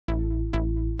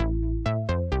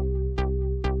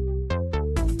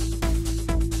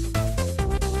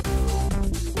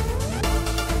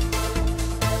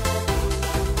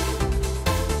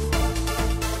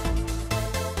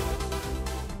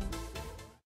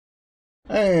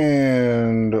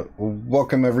And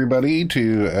welcome everybody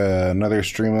to another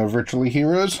stream of Virtually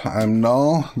Heroes. I'm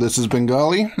Null, this is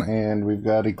Bengali, and we've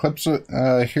got Eclipse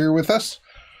here with us.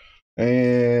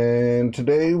 And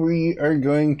today we are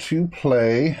going to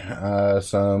play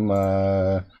some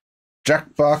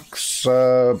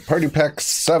Jackbox Party Pack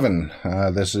 7.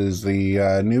 This is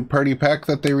the new party pack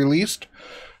that they released.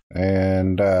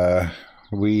 And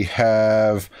we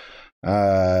have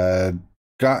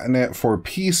gotten it for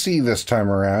PC this time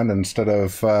around instead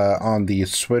of on the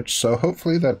Switch, so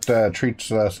hopefully that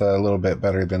treats us a little bit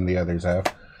better than the others have.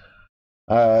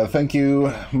 Thank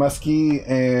you, Muskie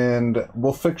and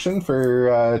Wolf Fiction,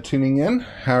 for tuning in.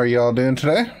 How are y'all doing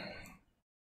today?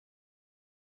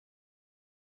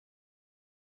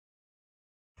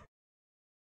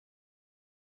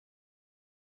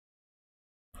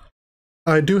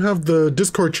 I do have the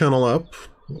Discord channel up,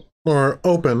 or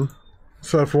open,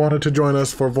 so if you wanted to join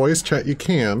us for voice chat, you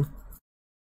can.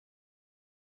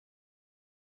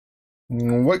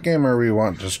 What game are we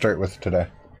want to start with today?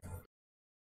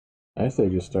 I say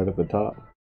just start at the top.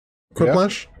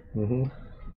 Quiplash? Yep. Mm-hmm.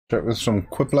 Start with some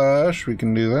Quiplash, we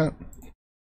can do that.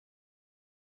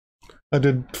 I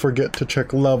did forget to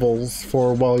check levels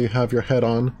for while you have your head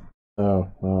on.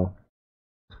 Oh.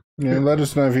 Yeah, let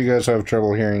us know if you guys have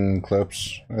trouble hearing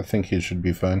Eclipse. I think he should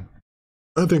be fine.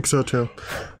 I think so too.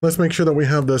 Let's make sure that we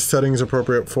have the settings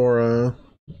appropriate for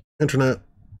internet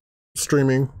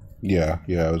streaming. Yeah,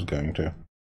 I was going to.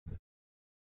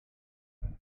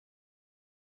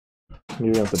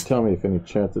 You have to tell me if any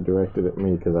chats are directed at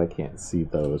me, because I can't see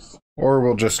those. Or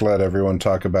we'll just let everyone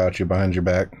talk about you behind your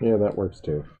back. Yeah, that works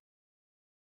too.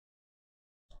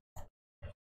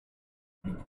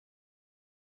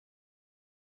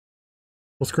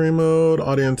 Full screen mode,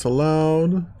 audience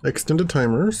allowed, extended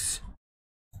timers.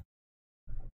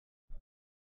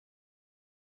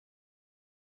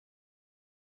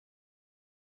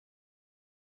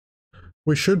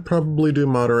 We should probably do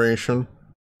moderation.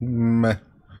 Meh.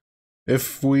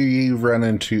 If we run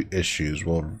into issues,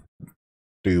 we'll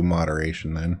do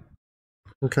moderation then.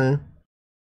 Okay.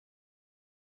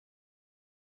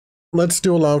 Let's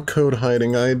do allow code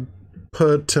hiding. I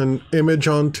put an image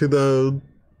onto the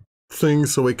thing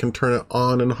so we can turn it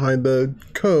on and hide the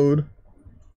code.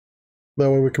 That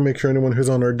way we can make sure anyone who's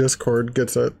on our Discord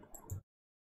gets it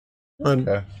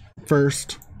Okay.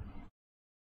 first.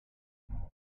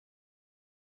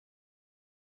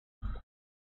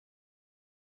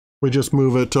 We just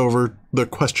move it over the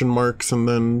question marks and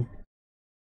then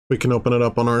we can open it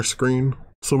up on our screen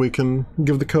so we can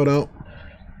give the code out.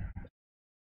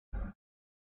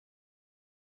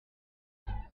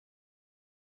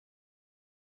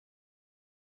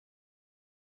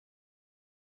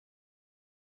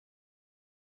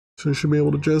 So you should be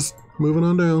able to just move it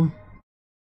on down.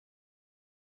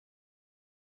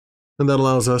 And that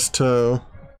allows us to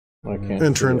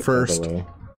enter in first.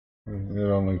 It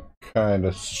only kind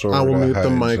of sort of I will mute the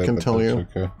hides mic it, and but tell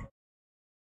that's you. Okay.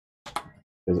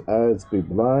 His eyes be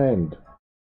blind.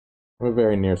 I'm a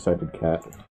very nearsighted cat.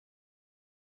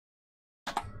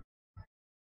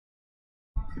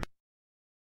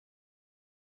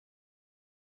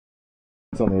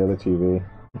 It's on the other TV.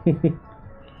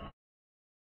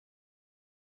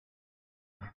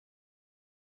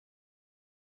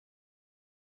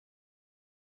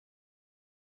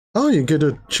 Oh, you get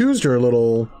to choose your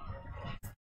little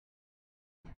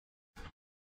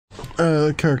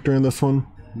character in this one.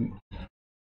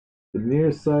 The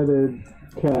nearsighted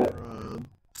cat.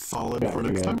 Solid for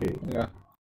next time. Yeah.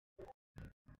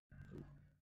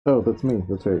 Oh, that's me.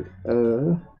 That's right.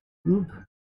 No.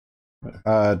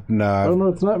 Oh no,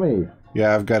 it's not me.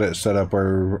 Yeah, I've got it set up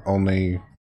where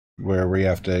we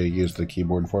have to use the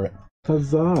keyboard for it.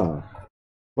 Huzzah!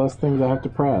 Less things I have to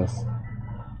press.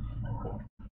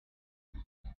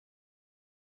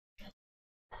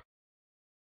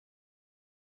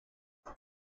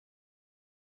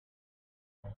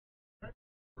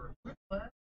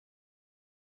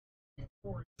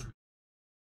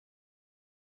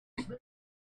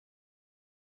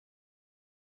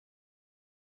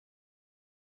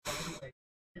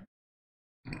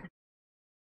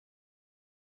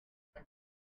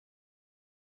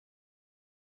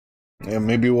 Yeah,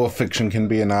 maybe Wolf Fiction can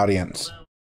be an audience.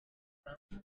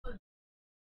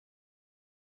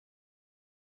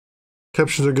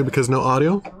 Captions are good because no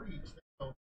audio?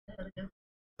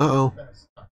 Uh-oh.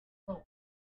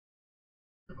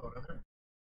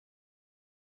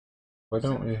 Why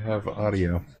don't we have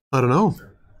audio? I don't know.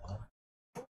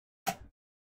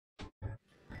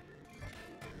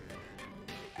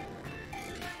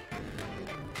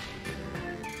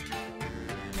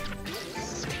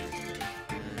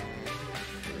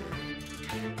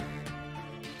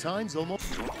 time's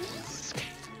almost...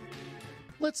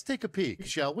 Let's take a peek,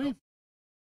 shall we?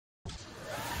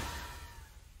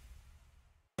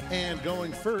 And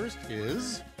going first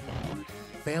is...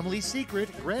 Family secret,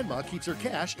 Grandma keeps her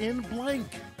cash in blank.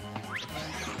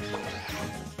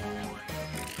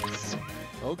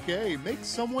 Okay, make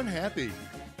someone happy.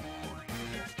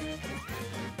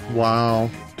 Wow.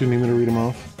 Do you need me to read them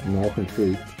off? No, I can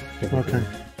treat. Okay.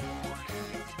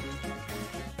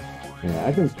 Yeah,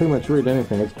 I can pretty much read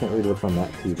anything. I just can't read what's on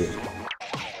that TV.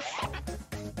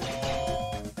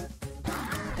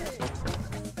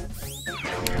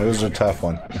 It was a tough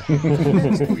one.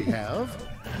 Next we have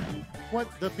what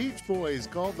the Beach Boys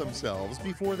called themselves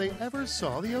before they ever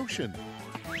saw the ocean.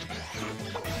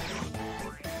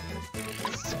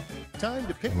 Time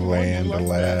to pick the one you Land love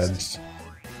lads, best.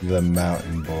 the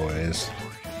mountain boys.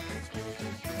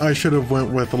 I should have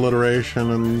went with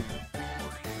alliteration and...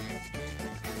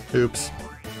 Oops.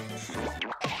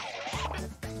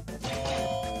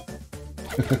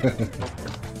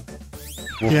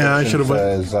 Yeah, I should have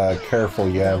went... Says, careful,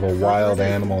 you have a wild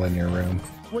animal in your room.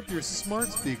 What your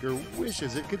smart speaker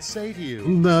wishes it could say to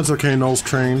you. That's okay, Noel's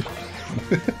trained.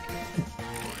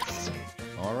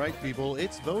 All right, people,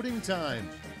 it's voting time.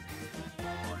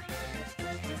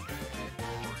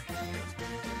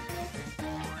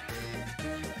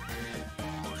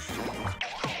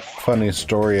 Funny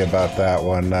story about that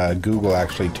one. Google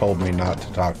actually told me not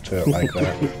to talk to it like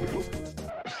that.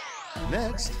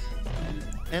 Next,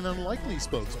 an unlikely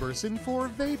spokesperson for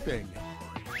vaping.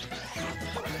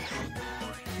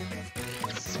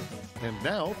 And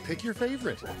now, pick your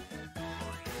favorite.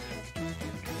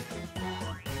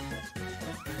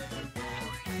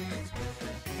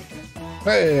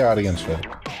 Hey, audience vote.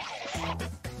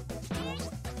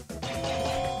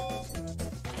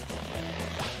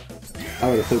 I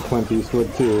would have said Clint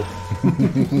Eastwood too.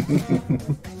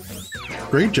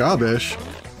 Great job, Ish.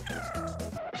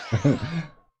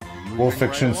 Wolf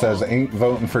Fiction says, ain't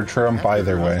voting for Trump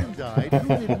either way. Died, who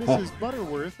did Mrs.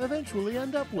 Butterworth eventually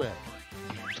end up with?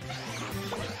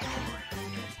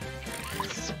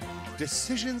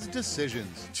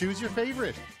 Decisions. Choose your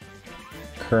favorite.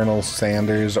 Colonel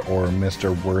Sanders or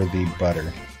Mr. Worthy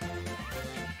Butter.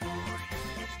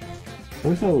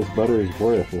 Where's how this butter is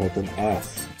worth? Like an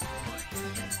S.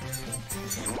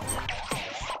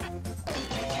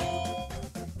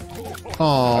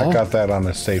 Aww. I got that on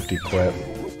a safety quip.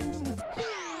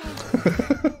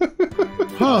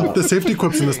 Huh, the safety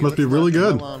quips in this must be really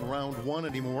good. Not on round one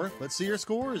anymore. Let's see your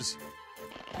scores.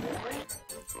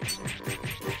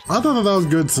 I thought that was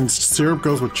good since syrup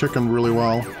goes with chicken really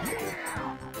well.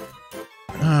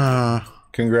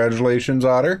 Congratulations,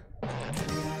 Otter.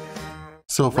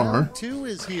 So far. Round two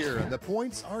is here, and the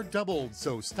points are doubled,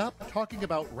 so stop talking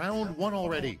about round one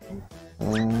already.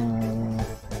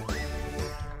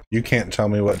 You can't tell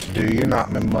me what to do. You're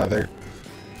not my mother.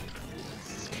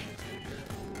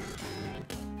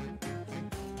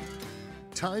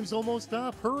 Time's almost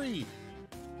up. Hurry.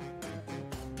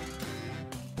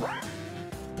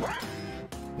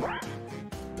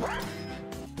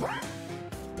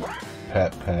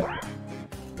 Pet.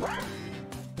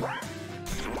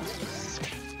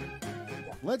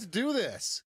 Let's do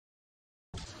this.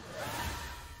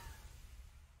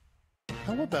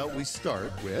 How about we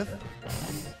start with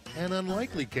an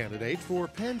unlikely candidate for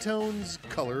Pantone's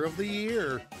Color of the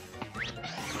Year?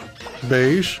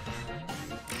 Beige?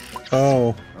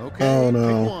 Oh. Okay, Oh pick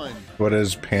no. one. What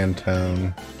is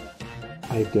Pantone?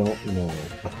 I don't know.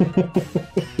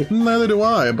 Neither do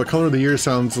I, but Color of the Year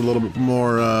sounds a little bit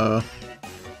more,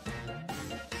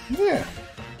 Yeah.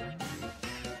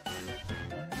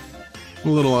 a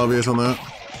little obvious on that.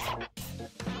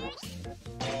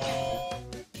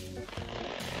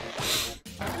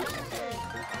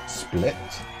 Split.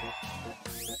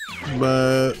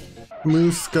 But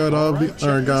Moose got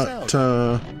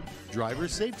Driver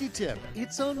safety tip.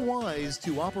 It's unwise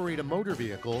to operate a motor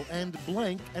vehicle and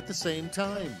blank at the same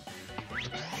time.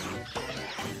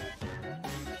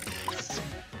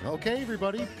 Okay,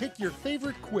 everybody, pick your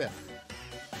favorite quip.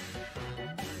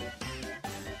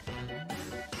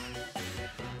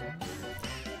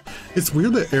 It's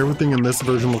weird that everything in this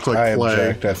version looks like I clay.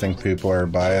 object. I think people are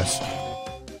biased.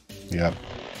 Yep.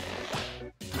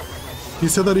 You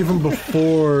said that even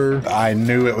before. I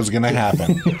knew it was going to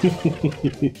happen.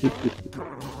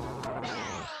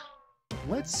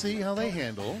 Let's see how they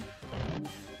handle.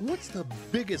 What's the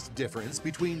biggest difference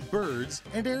between birds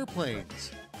and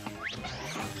airplanes?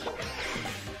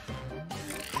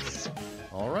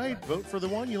 All right, vote for the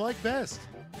one you like best.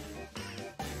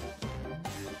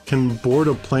 Can board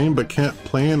a plane but can't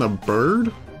play in a bird?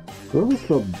 What was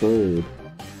the bird?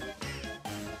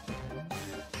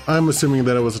 I'm assuming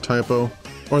that it was a typo,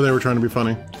 or they were trying to be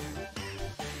funny,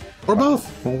 or both.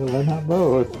 Why not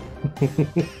both?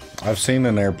 I've seen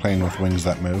an airplane with wings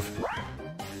that move.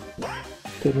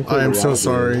 I am so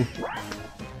sorry.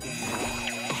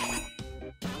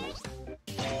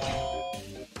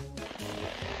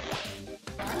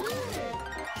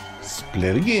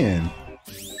 Split again.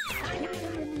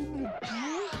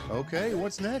 Okay,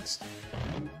 what's next?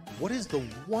 What is the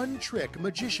one trick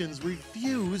magicians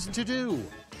refuse to do?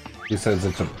 He says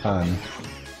it's a pun.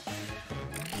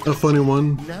 A funny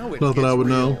one. Now it Not that I gets would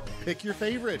real. know. Pick your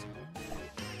favorite.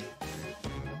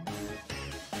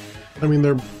 I mean,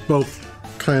 they're both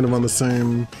kind of on the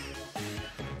same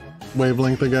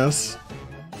wavelength, I guess.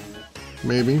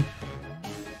 Maybe.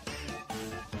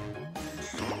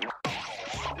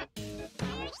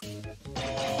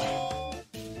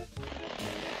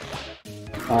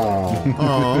 Oh.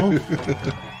 Aww.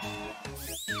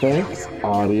 Thanks,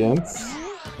 audience.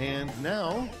 And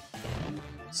now...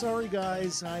 Sorry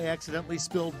guys, I accidentally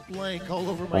spilled blank all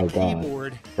over my Oh, God.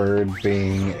 keyboard. Bird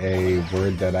being a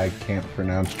word that I can't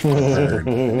pronounce for bird.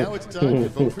 Now it's time to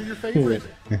vote for your favorite.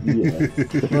 Yes.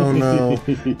 Oh no.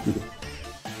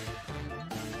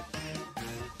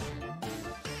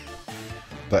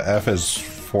 The F is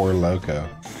for Loco.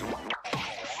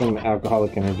 An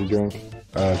alcoholic energy drink.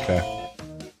 Okay.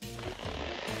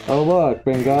 Oh look,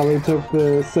 Bengali took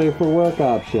the safe for work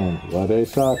option. What a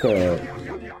shocker.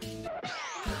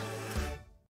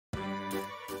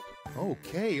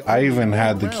 Okay. I even all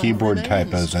had the around keyboard Renee's.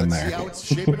 typos in Let's see there. how it's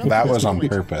shaping up That at this was on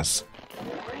point. purpose.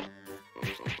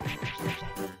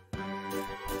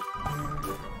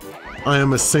 I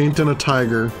am a saint and a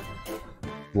tiger.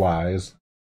 Lies.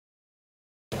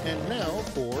 And now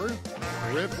for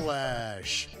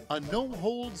Quiplash, a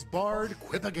no-holds-barred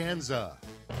quipaganza.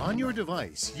 On your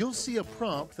device, you'll see a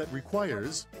prompt that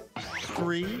requires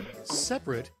 3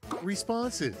 separate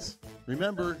responses.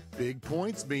 Remember, big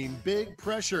points mean big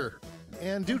pressure.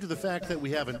 And due to the fact that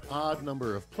we have an odd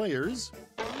number of players,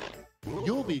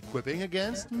 you'll be quipping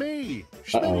against me,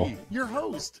 Schmitty, your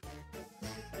host.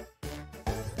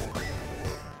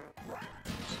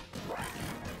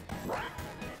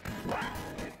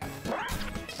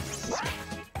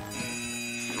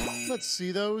 Let's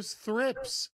see those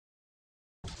thrips.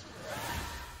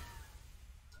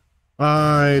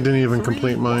 I didn't even 3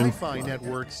 complete mine. Wi-Fi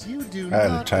networks you do I had a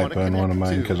not typo want in to one of connect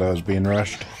mine to. because I was being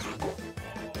rushed.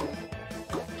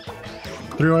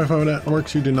 3 Wi-Fi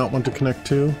networks you do not want to connect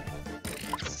to.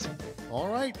 All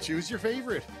right, choose your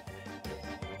favorite.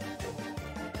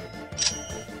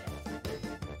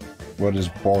 What is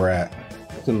Borat?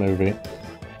 It's a movie.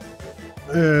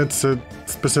 It's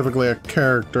specifically a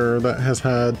character that has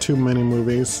had too many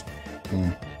movies.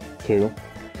 2.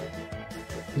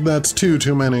 That's too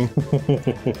many.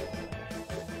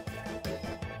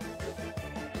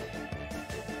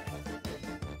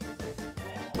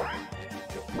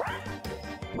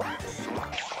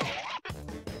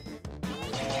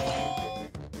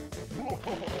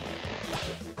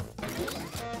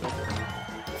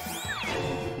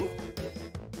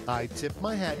 I tip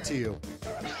my hat to you.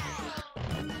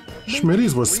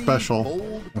 Schmitty's was 3 special.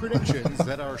 bold predictions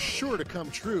that are sure to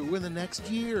come true in the next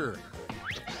year.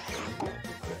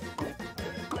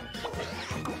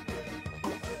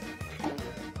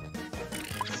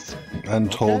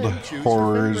 Untold Okay, choose your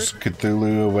Horrors,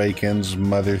 Cthulhu Awakens,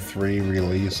 Mother 3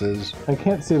 releases. I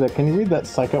can't see that. Can you read that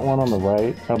second one on the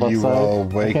right? Or left You side? will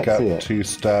I wake can't up see it. to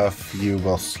stuff, you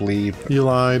will sleep You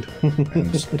lied.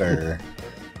 and stir.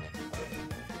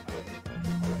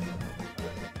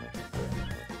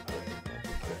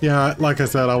 Yeah, like I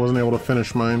said, I wasn't able to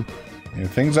finish mine. You know,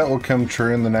 things that will come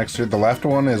true in the next year. The left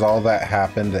one is all that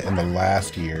happened in the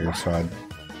last year, so I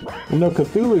You know,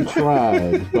 Cthulhu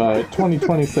tried, but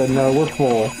 2020 said, no, we're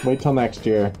full. Wait till next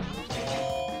year.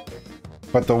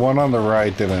 but the one on the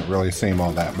right didn't really seem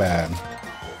all that bad.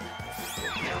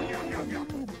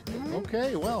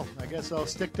 Okay, well, I guess I'll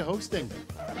stick to hosting.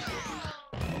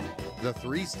 The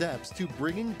 3 steps to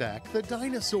bringing back the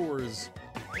dinosaurs.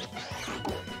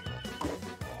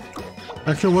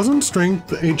 Actually, wasn't strength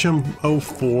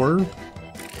HM04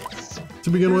 to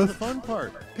begin Here's with? the fun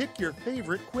part. Pick your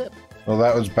favorite quip. Well,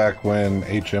 that was back when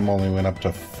HM only went up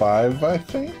to 5, I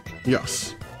think.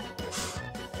 Yes.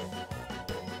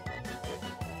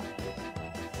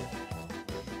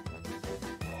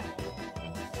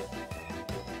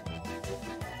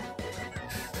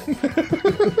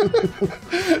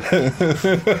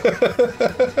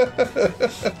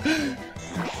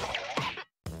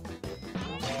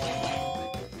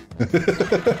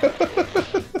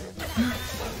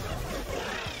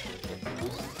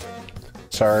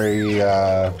 Sorry,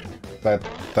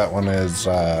 that one is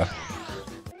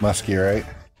musky, right?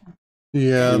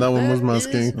 Yeah, that one was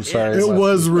musky. I'm sorry. It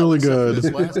was really good.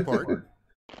 This last part.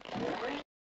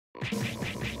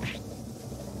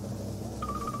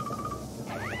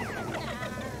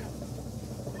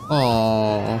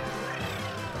 Aww.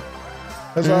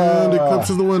 Huzzah! And Eclipse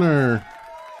is the winner.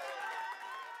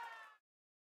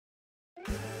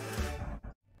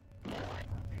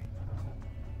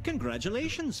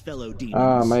 Congratulations, fellow demons.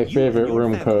 Ah, my You and favorite your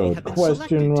room family code. have been Question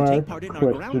selected to mark, take part in our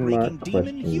question mark, groundbreaking question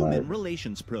demon-human mark.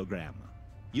 relations program.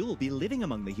 You'll be living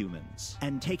among the humans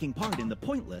and taking part in the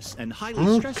pointless and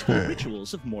highly stressful Okay.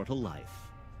 rituals of mortal life.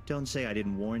 Don't say I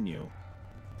didn't warn you.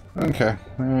 Okay,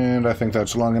 and I think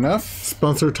that's long enough.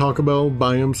 Sponsor Taco Bell,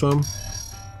 buy him some.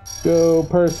 Go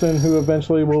person who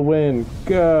eventually will win.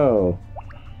 Go.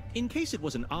 In case it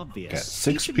wasn't obvious, Got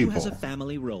 6 each of you has a people.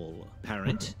 family role.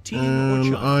 Parent, teen, or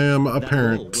And child. I am a That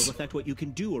parent. role will affect what you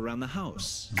can do around the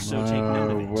house, so take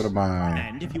note of it. What am I?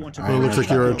 And if you want to Oh, It looks like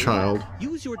you're a child. child.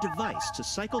 Use your device to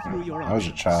cycle through your I was a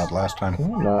options. child last time.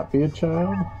 Can I not be a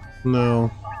child? No.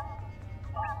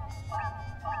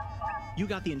 You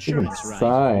got the You insurance can right.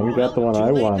 sign. You got the one Too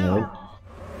I late wanted. now.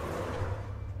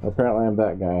 Apparently I'm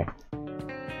that guy.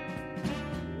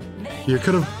 You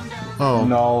could have. Oh.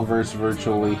 Null versus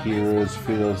virtually heroes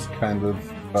feels kind of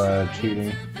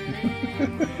cheating.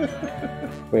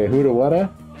 Wait, who to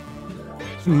what?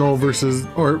 Null versus.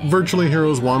 Or Virtually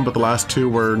Heroes won, but the last two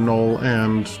were Null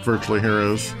and Virtually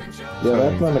Heroes. Yeah,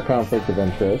 that's not a conflict of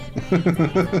interest.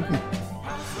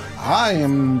 I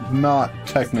am not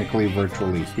technically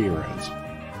virtually heroes.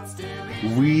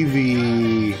 We,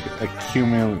 the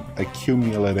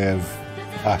accumulative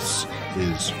us,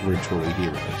 is virtually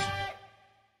heroes.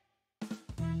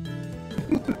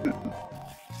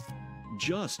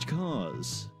 Just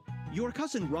cause. Your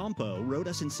cousin Rompo wrote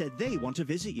us and said they want to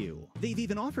visit you. They've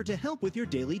even offered to help with your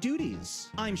daily duties.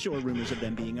 I'm sure rumors of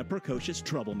them being a precocious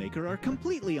troublemaker are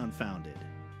completely unfounded.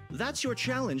 That's your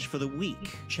challenge for the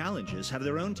week. Challenges have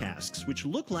their own tasks, which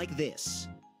look like this.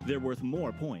 They're worth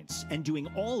more points, and doing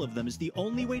all of them is the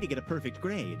only way to get a perfect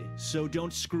grade, so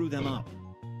don't screw them up.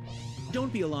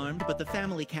 Don't be alarmed, but the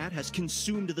family cat has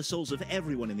consumed the souls of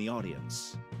everyone in the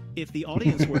audience. If the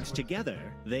audience works together,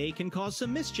 they can cause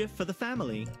some mischief for the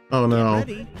family. Oh no. Get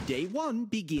ready. Day 1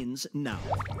 begins now.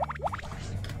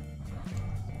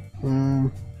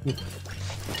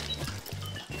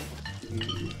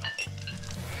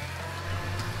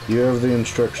 You have the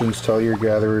instructions. Tell your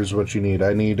gatherers what you need.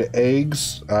 I need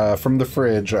eggs from the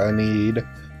fridge. I need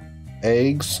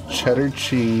eggs, cheddar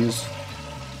cheese,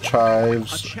 A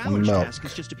chives, challenge milk. task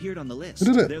has just appeared on the list.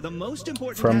 What is it? They're the most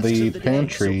important From tasks the of the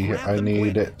pantry, day, so grab I them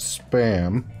need quick.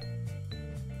 spam.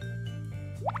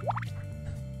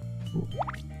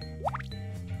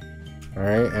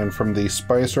 Alright, and from the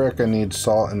spice rack, I need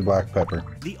salt and black pepper.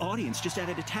 The audience just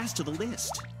added a task to the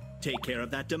list. Take care of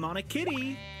that demonic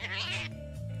kitty.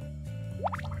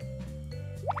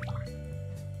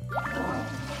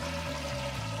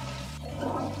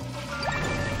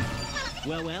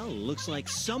 Well, looks like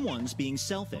someone's being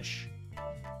selfish.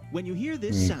 When you hear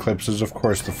this sound, Eclipse is, of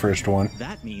course, the first one.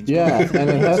 that means Yeah, and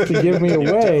it has to give me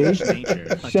away.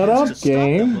 Shut up,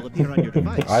 game.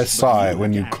 I saw it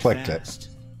when you clicked it.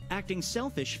 Acting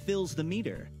selfish fills the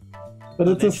meter. But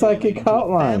it's a Eventually psychic leading to a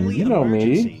hotline. family You know me.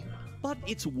 emergency. But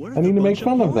it's worth I need a to make bunch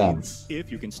fun of them. points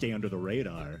if you can stay under the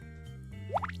radar.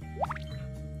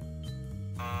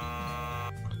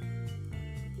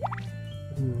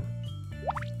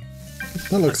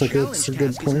 That looks like Challenge it's a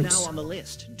good task is points. now on the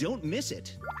list. Don't miss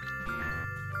it.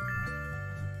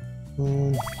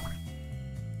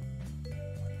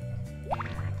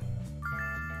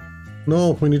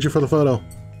 No, we need you for the photo.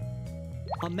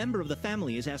 A member of the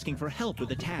family is asking for help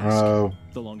with a task. Oh,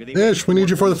 The longer they Ish, wait, we need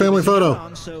you for the family more photo.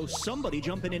 on, so somebody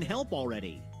jump in and help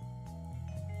already.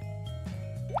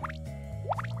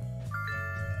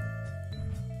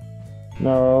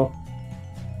 No.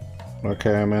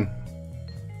 okay, I'm in.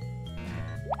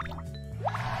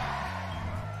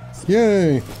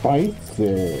 Yay!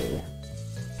 Spicy.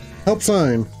 Help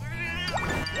sign.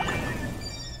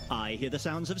 I hear the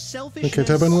sounds of selfishness. Okay,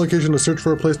 tap on the location to search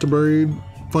for a place to bury,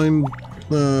 find,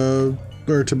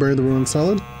 or to bury the ruined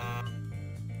salad.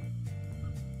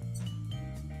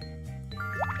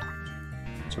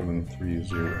 Seven, 3,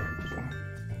 0.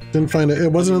 Didn't find it.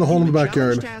 It wasn't in the hole in the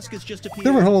backyard. Task has just appeared.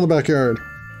 Different hole in the backyard.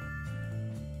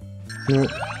 No.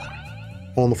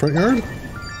 Hole in the front yard?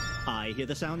 I hear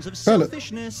the sounds of Found it.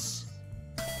 selfishness.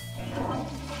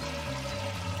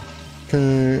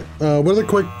 Okay. What are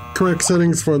the correct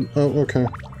settings for... Oh, okay.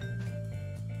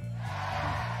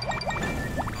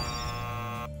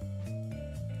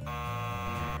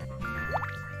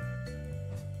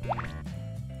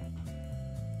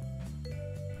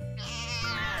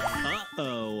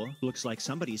 Uh-oh. Looks like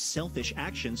somebody's selfish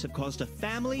actions have caused a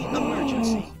family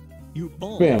emergency. You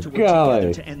all Bam, have to work golly.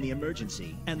 together to end the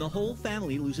emergency, and the whole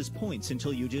family loses points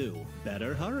until you do.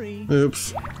 Better hurry.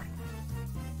 Oops.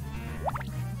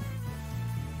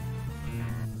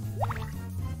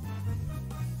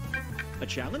 A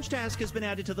challenge task has been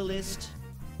added to the list.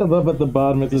 I love at the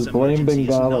bottom it This says blame emergency is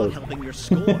not Bengali. helping your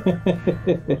score.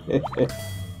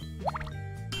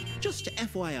 Just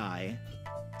FYI,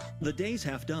 the day's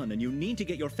half done, and you need to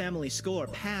get your family score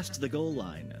past the goal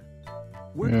line.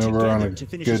 Work Yeah, we're on together a to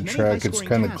finish good as many track. It's high-scoring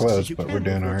kinda tasks as close, you but can we're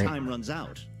doing before alright. time runs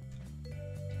out.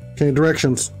 Okay,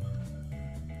 directions.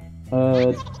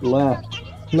 Left,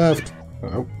 Left.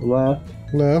 Oh. left,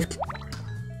 Left.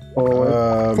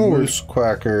 forward, Forward. Moose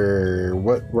Quacker.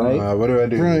 What? Right. What do I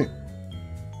do? Right.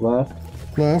 left,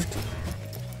 Left.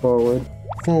 forward,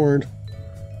 Forward.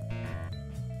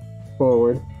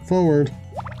 forward, Forward.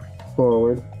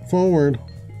 forward, Forward.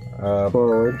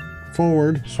 forward,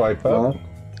 Forward. Swipe up.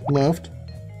 left, Left.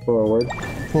 forward,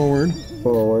 Forward.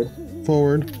 forward,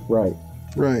 Forward. right.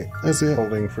 Right. That's it.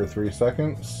 Holding for 3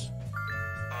 seconds.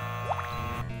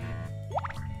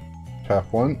 Tap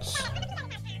once.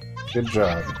 Good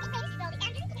job.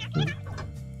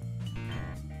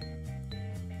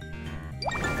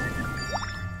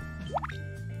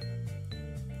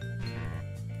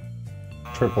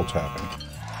 Triple tapping.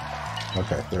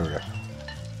 Okay, there we go.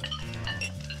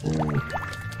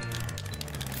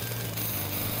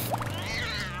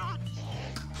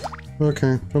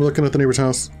 Okay, I'm looking at the neighbor's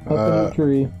house. Up in the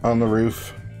tree. On the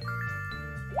roof.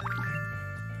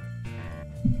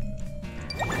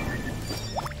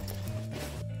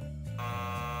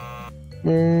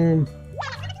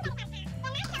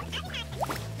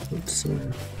 Let's see.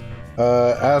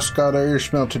 Ask God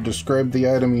Irishmael to describe the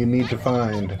item you need to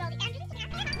find.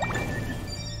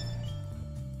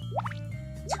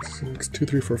 6, 2,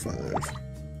 3, 4, 5.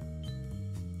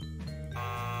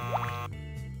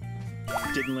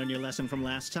 Didn't learn your lesson from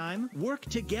last time? Work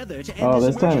together to end Oh,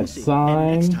 this this time emergency. it's sign.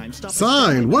 And next time, stop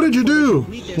Sign! What did you do?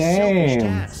 Complete their selfish Damn.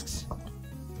 tasks.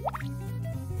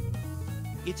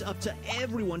 It's up to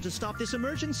everyone to stop this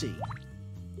emergency.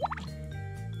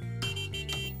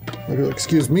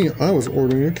 Excuse me, I was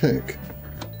ordering a cake.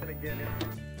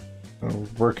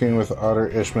 Working with Otter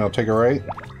Ishmael. Take a right.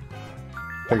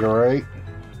 Take a right.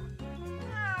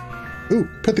 Ooh,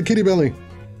 pet the kitty belly.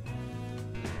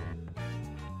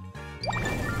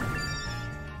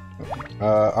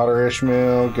 Otter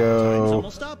Ishmael, Time's go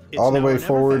almost up. It's all the now way or never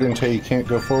forward finish. until you can't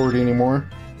go forward anymore.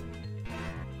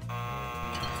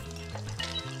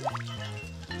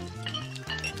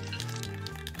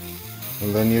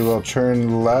 And then you will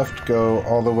turn left, go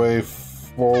all the way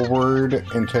forward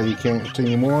until you can't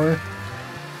anymore.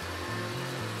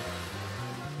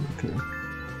 Okay.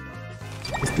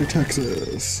 Let's do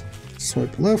Texas.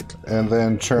 Swipe left. And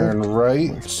then turn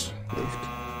right. Left.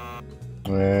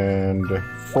 And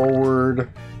forward,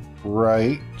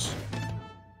 right.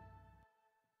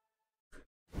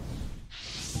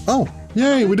 Oh,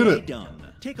 yay, we did Okay, it. Done.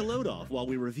 Take a load off while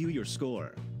we review your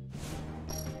score.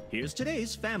 Here's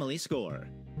today's family score.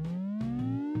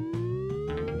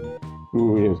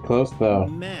 Ooh, he was close though.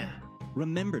 Man,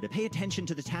 remember to pay attention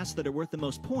to the tasks that are worth the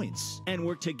most points and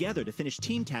work together to finish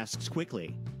team tasks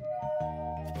quickly.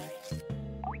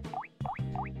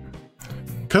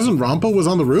 Cousin Rompo was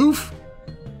on the roof?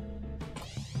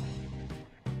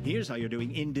 Here's how you're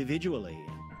doing individually.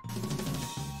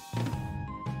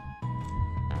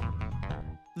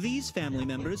 These family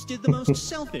members did the most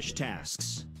selfish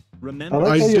tasks. Remember, I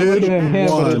like how you're looking at him,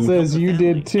 but it one. says you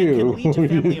did too. And can lead to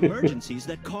family emergencies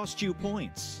that cost you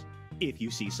points. If you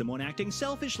see someone acting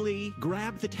selfishly,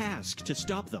 grab the task to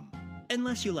stop them.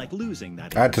 Unless you like losing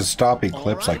that. I had to stop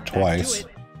Eclipse All right, like back to twice.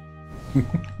 it.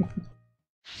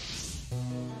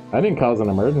 I didn't cause an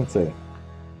emergency.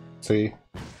 See?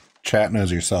 Chat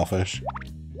knows you're selfish.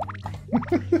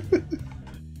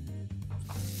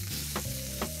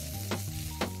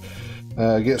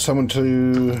 Get someone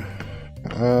to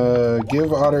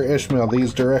give Otter Ishmael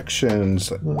these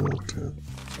directions.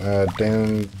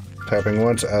 Dan tapping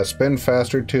once. Spin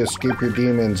faster to escape your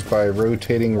demons by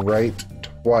rotating right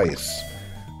twice.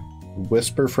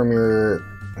 Whisper from your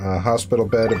hospital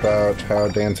bed about how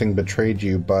dancing betrayed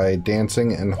you by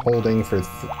dancing and holding for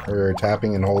or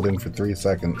tapping and holding for 3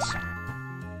 seconds.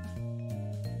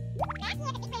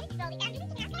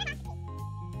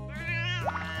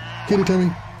 Kitty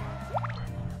tummy.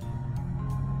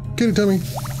 Kitty tummy.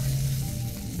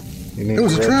 You need It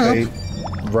was to a trap. rotate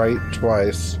right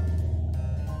twice.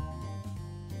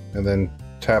 And then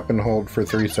tap and hold for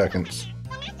 3 seconds.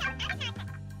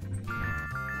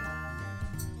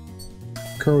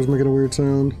 Car was making a weird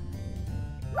sound.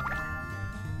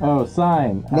 Oh,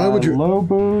 sign. Why would you- Low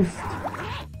boost.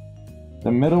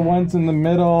 The middle one's in the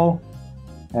middle.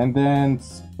 And then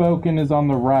spoken is on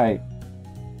the right.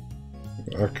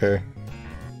 Okay.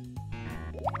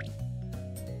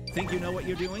 Think you know what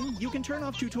you're doing? You can turn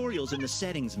off tutorials in the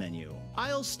settings menu.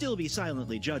 I'll still be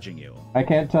silently judging you. I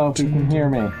can't tell if you can hear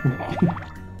me.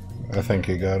 I think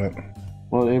you got it.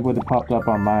 Well, it would have popped up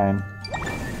on mine.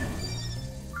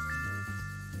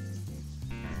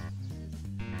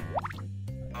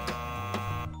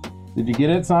 Did you get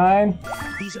it, sign?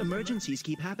 These emergencies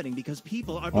keep happening because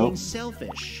people are being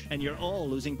selfish. And you're all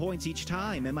losing points each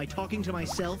time. Am I talking to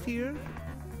myself here?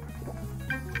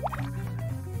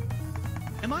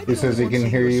 Am I He says he can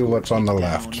hear you what's on the down?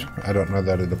 left. I don't know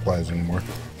that it applies anymore.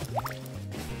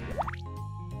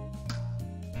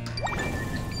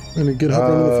 I need to get help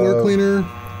on the floor cleaner.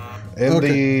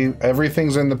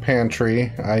 Everything's in the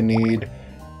pantry. I need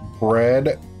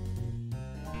bread.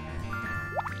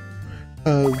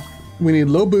 We need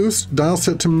low boost, dial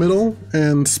set to middle,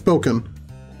 and spoken.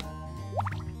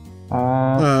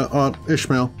 On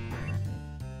Ishmael.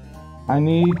 I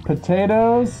need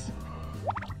potatoes,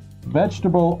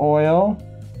 vegetable oil,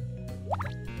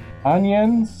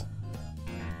 onions,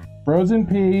 frozen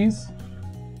peas,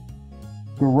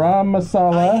 garam I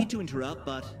masala. hate to interrupt,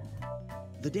 but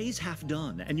the day's half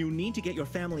done, and you need to get your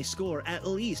family score at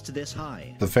least this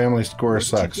high. The family score Work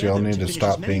sucks. together Y'all need to finish stop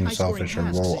as many being high-scoring selfish and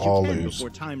tasks we'll as you all can lose. before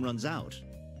time runs out.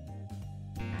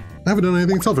 I haven't done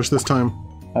anything selfish this time.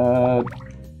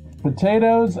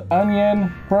 Potatoes,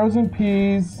 onion, frozen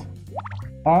peas.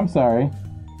 Oh, I'm sorry.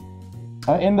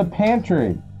 In the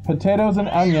pantry, potatoes and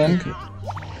onion.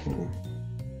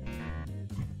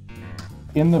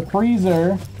 In the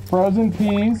freezer, frozen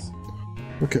peas.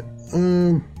 Okay.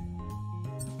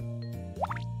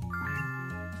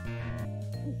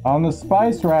 On the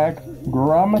spice rack,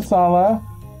 garam masala,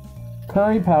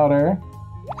 curry powder,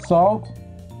 salt,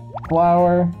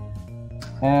 flour,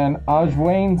 and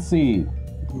ajwain seed.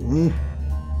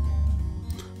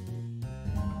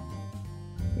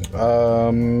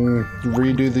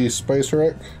 Redo the spice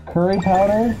rack. Curry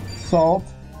powder, salt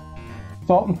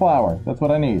and flour. That's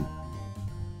what I need.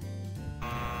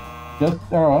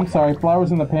 I'm sorry,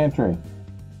 flour's in the pantry.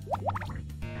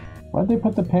 Why'd they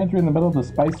put the pantry in the middle of the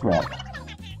spice rack?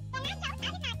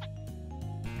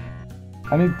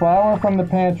 I need flour from the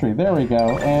pantry. There we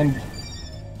go. And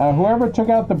whoever took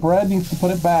out the bread needs to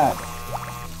put it back.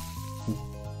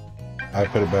 I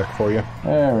put it back for you.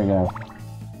 There we go.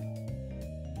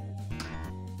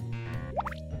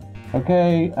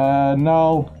 Okay,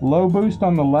 no. Low boost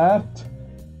on the left.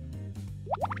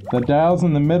 The dial's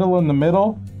in the middle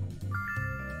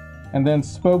and then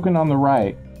spoken on the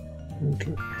right.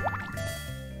 Okay.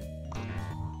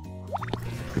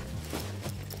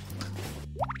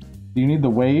 Do you need the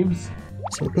waves?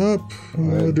 Step up. I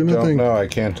Do nothing. don't know. I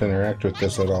can't interact with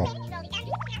this at all.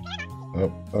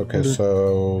 Oh, okay,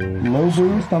 so... Low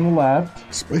boost on the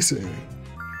left. Spicy.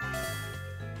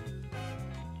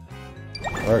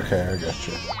 Okay, I got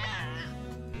you.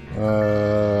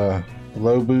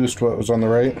 Low boost, what was on the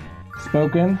right?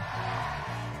 Spoken.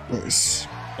 Nice.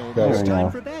 Got Almost it. There we time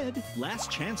go. for bed. Last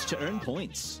chance to earn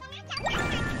points.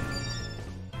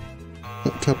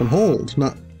 Tap and hold,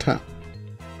 not tap.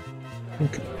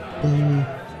 Okay.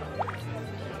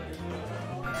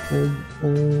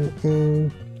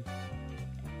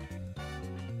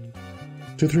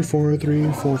 2, 3, 4,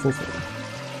 3, 4, 4, 4.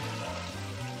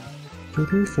 2,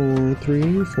 3, 4,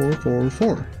 3, 4, 4,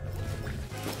 4.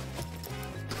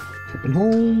 Tap and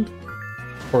hold.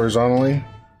 Horizontally?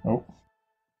 Oh.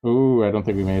 Ooh, I don't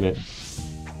think we made it.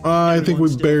 I think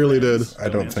we barely did. I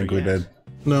don't think we did.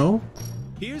 No?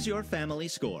 Here's your family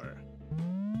score.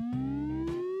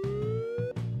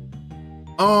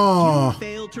 Oh. You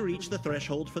failed to reach the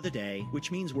threshold for the day, which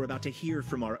means we're about to hear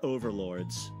from our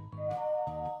overlords.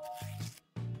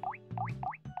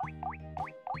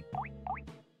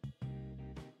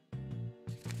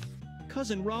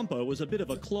 Cousin Rompo was a bit of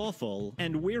a clawful,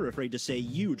 and we're afraid to say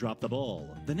you dropped the ball.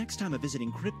 The next time a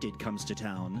visiting cryptid comes to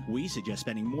town, we suggest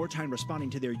spending more time responding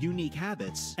to their unique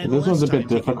habits. And This one's less a bit time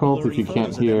taking difficult if blurry you can't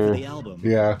photos of them for hear. the album.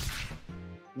 Yeah.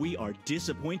 We are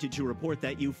disappointed to report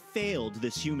that you failed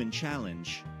this human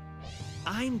challenge.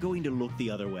 I'm going to look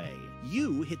the other way.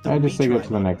 You hit the I just say go retry to the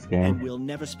button, next game. and we'll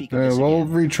never speak of this We'll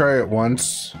again. retry it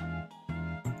once.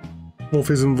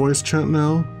 Wolfie's in voice chat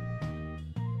now.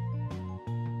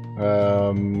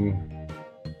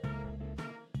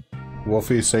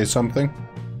 Wolfie, say something.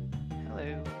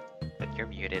 Hello, but you're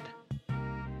muted.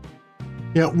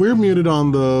 Yeah, we're muted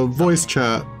on the voice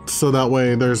chat, so that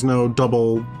way there's no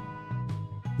double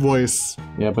voice.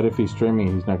 Yeah, but if he's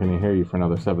streaming, he's not going to hear you for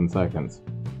another 7 seconds.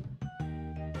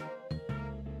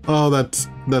 Oh, that's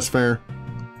fair.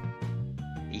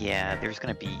 Yeah, there's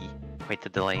gonna be quite the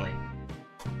delay.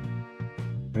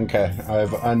 Okay, I've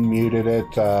unmuted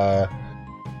it.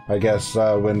 I guess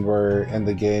when we're in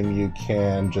the game, you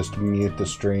can just mute the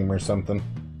stream or something.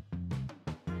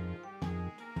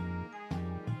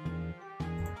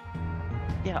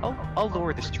 Yeah, I'll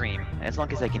lower the stream as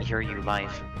long as I can hear you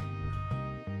live.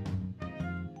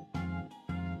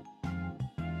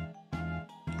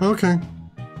 Okay.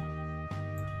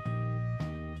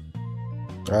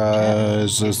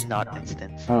 Is this... It's not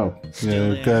instant. Oh. Yeah,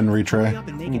 go ahead and retry. Up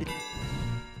and make it-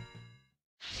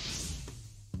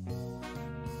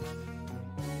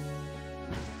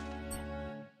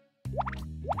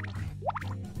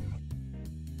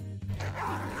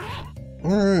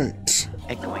 Alright.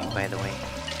 Echoing, by the way.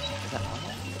 Is that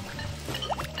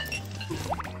normal?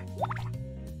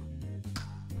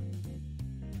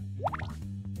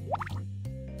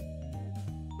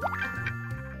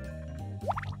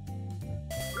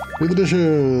 Do the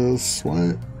dishes.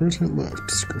 Why? Right, left.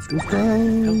 Scruff, scruff, Help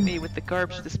scruff. me with the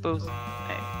garbage disposal.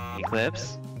 Hey,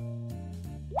 Eclipse?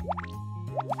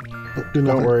 Oh, do Don't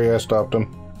nothing. worry, I stopped him.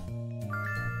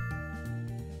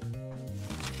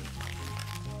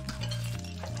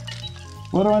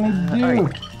 What do I need to do?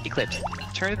 Alright, Eclipse.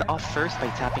 Turn it off first by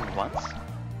tapping once.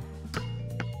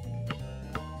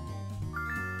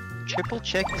 Triple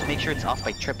check to make sure it's off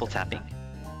by triple tapping.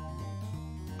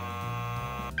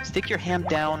 Stick your hand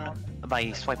down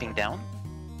by swiping down.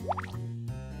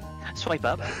 Swipe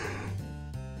up.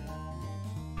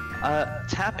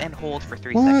 Tap and hold for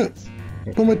 3 What? seconds.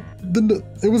 Oh my,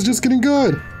 it was just getting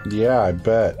good. Yeah, I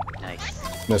bet. Nice.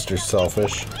 Mr.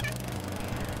 Selfish.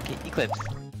 Okay, Eclipse.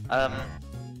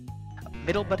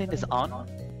 Middle button is on.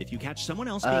 If you catch someone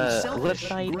else being Left selfish,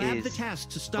 side grab is the task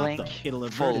to stop blank, them. It'll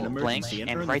avert full, an blank, emergency and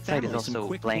earn right the side is family some also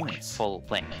quick blank, points. full,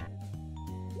 blank.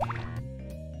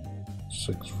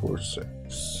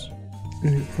 646.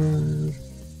 85.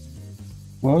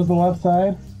 What was the left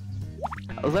side?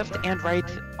 Left and right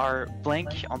are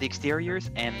blank on the exteriors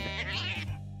and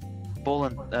full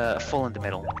in the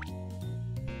middle.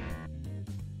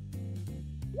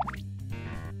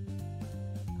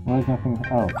 Why is nothing?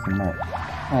 Oh, it's a net.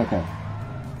 Okay.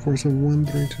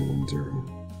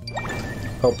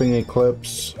 47132110. Helping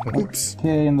Eclipse. Oops.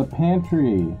 Okay, in the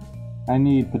pantry, I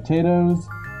need potatoes,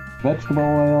 vegetable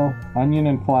oil, onion,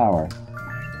 and flour.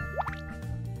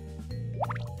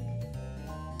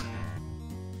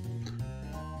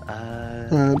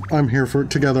 I'm here for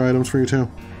together items for you too.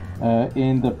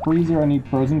 In the freezer, I need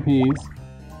frozen peas.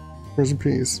 Frozen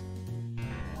peas.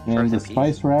 In Frozen the peas.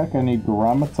 spice rack, I need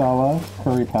garam masala,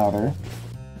 curry powder.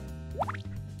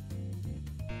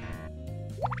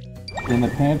 In the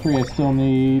pantry, I still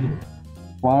need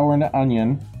flour and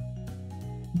onion.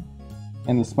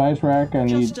 In the spice rack, I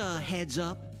need... Just a heads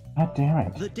up. God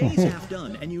damn The it. day's half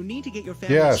done, and you need to get your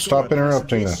family Yeah, score stop across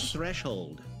interrupting this us.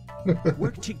 threshold.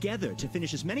 Work together to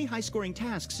finish as many high-scoring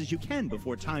tasks as you can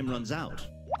before time runs out.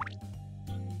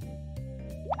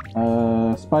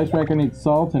 Spice rack, I need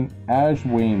salt and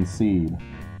ajwain seed.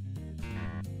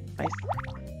 Nice.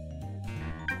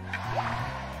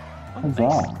 Oh, nice.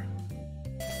 Huzzah.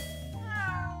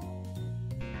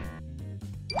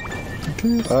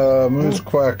 Okay. Moose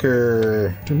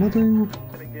Quacker. Do nothing.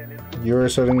 You are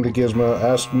setting the gizmo.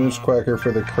 Ask Moose Quacker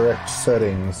for the correct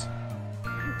settings.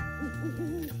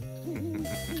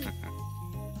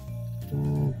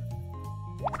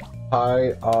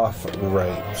 High, off,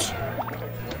 right.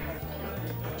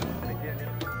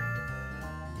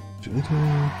 Do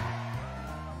nothing.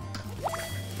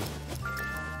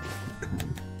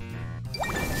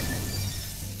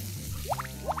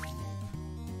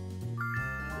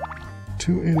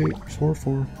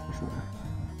 2884444.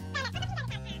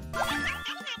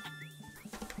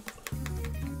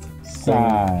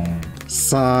 Sign.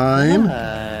 Sign.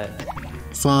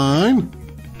 Sign.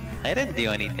 I didn't do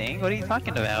anything. What are you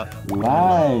talking about?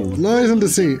 Lies. Lies and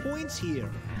deceit. Points here.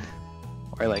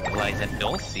 Or like lies and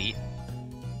no seat.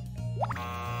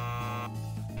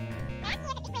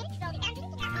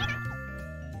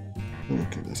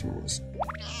 Okay, that's what it was.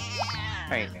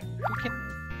 Alright, who can...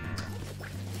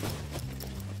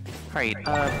 Alright,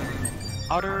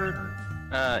 Otter,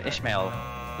 Ishmael.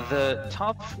 The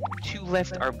top 2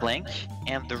 left are blank,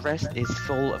 and the rest is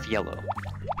full of yellow.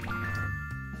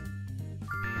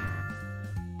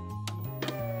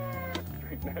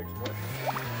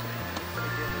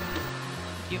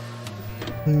 You.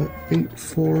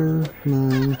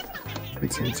 849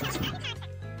 8765.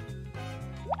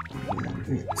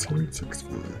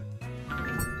 8765.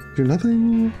 Do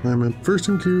nothing. I'm at first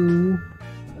in queue.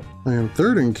 I am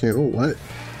third in queue. Oh, what?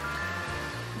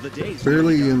 The day's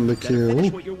Barely nearly in the done. Better finish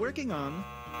queue. what you're working on.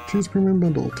 Choose premium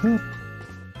bundle. Top.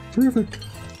 Terrific.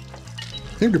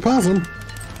 Angry possum.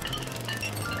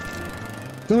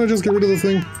 Don't I just get rid of the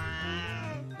thing?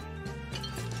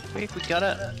 Wait, we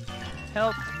gotta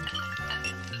help.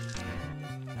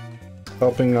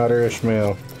 Helping Otter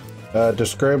Ishmael.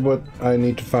 Describe what I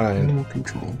need to find. Animal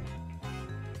control.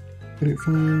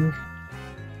 85.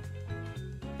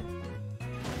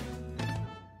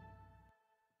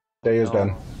 Day is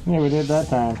done. Yeah, we did that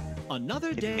time.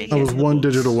 Another day. I was in the one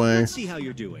books. digit away. Let's see how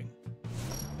you're doing.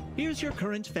 Here's your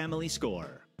current family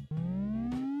score.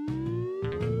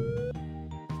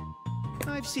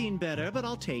 I've seen better, but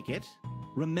I'll take it.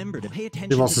 Remember to pay attention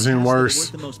You've also to seen tasks that are worse.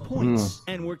 worth the most points,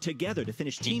 and work together to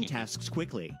finish team tasks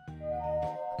quickly.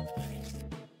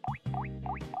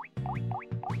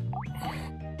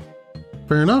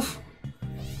 Fair enough.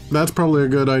 That's probably a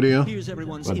good idea. Here's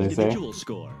everyone's What'd they say? individual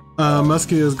score.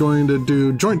 Muskie is going to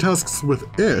do joint tasks with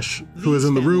Ish, who is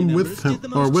in the room with him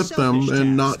or with them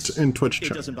and not in Twitch It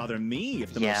chat. doesn't bother me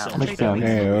if the Yeah, most makes selfish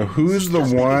sense. Hey, who's the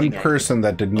one person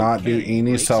that did not do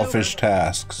any selfish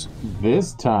tasks?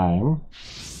 This time,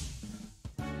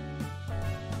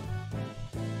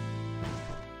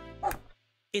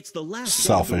 It's the last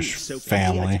Selfish day of the week, so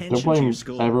family. pay don't attention to blame your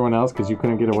score. everyone else because you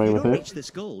couldn't get away If you with don't it. reach this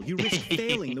goal, you risk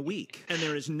failing the week, and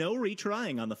there is no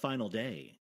retrying on the final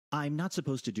day. I'm not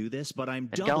supposed to do this, but I'm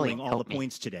Bengali, doubling all the help me.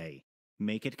 points today.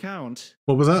 Make it count.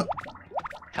 What was that?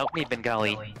 Help me,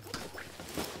 Bengali.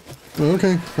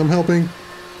 Okay, I'm helping.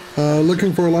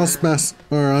 Looking for a lost mess.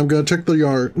 Alright, I'm gonna check the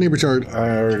yard, neighbor's yard.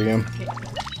 I already am.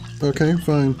 Okay,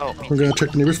 fine. Oh, me We're gonna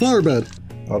check the neighbor's flower bed.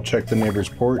 I'll check the neighbor's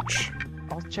porch.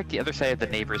 I'll check the other side of the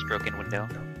neighbor's broken window.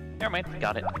 Never mind,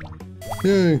 got it.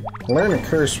 Yay. Learn a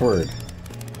curse word.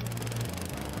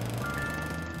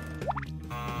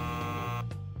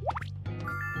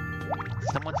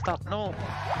 Someone stop, no!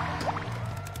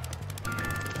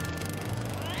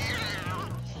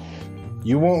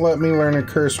 You won't let me learn a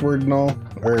curse word, Null?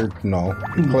 Or, no.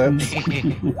 Eclipse?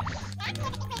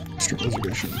 Extra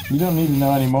reservation. You don't need to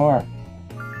know anymore.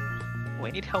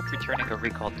 We need help returning a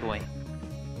recalled toy.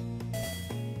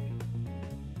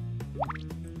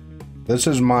 This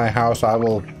is my house. I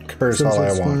will curse all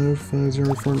I want.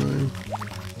 765-5049.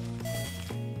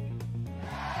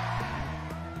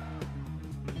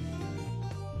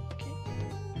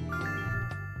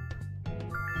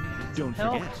 Don't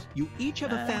Help. forget, you each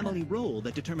have a family role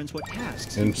that determines what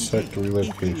tasks Insect you can take. If you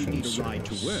relocation need a ride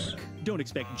to service. work, don't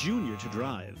expect Junior to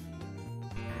drive.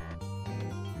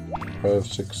 5,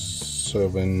 6,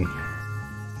 7.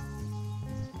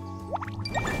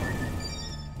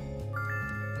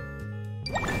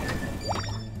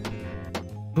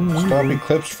 Stop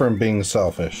Eclipse from being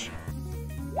selfish.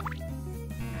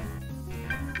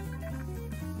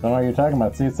 Don't know what you're talking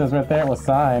about. See, it says right there with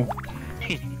sign.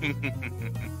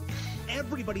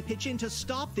 Everybody pitch in to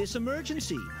stop this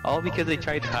emergency. All because they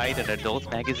tried to hide an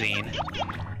adult magazine.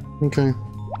 Okay.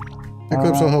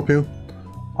 Eclipse, I'll help you.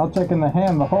 I'll check in the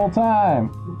hand the whole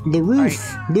time. The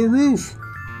roof! The roof!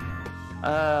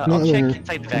 I'll Not check there.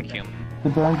 inside the vacuum. The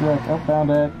burn direct. Oh,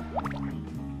 found it.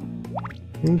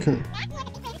 Okay.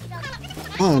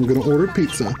 I'm gonna order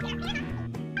pizza.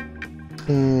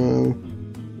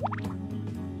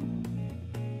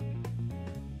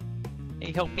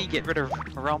 Hey, help me get rid of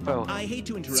Rompo. I hate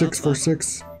to interrupt.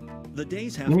 646. The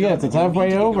days have Yes, gone. it's halfway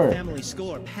You need to get over. your family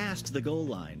score past the goal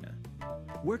line.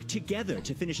 Work together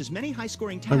to finish as many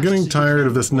high-scoring tasks. I'm getting as you tired can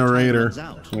of this before time narrator. runs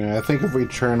out. Yeah, I think if we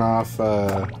turn off,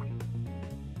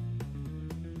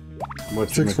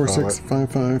 what's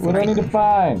 64655. What do I need to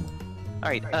find?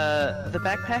 Alright, the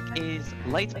backpack is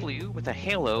light blue with a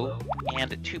halo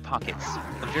and 2 pockets.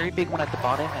 A very big one at the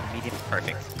bottom and a medium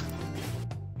perfect.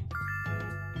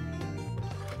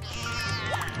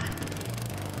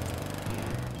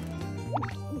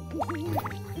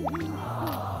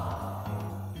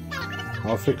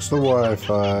 I'll fix the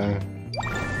Wi-Fi.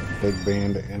 Big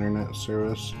band internet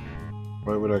service.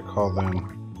 What would I call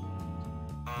them?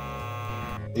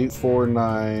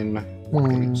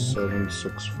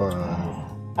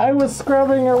 849-8765. I was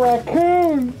scrubbing a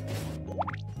raccoon.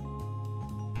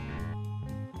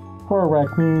 Poor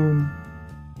raccoon.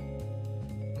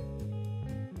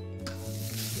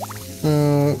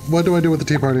 What do I do with the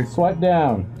tea party? Swipe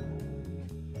down.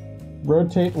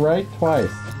 Rotate right twice.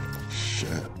 Shit.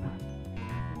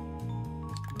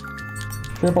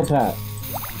 Triple tap.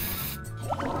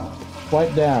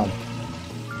 Swipe down.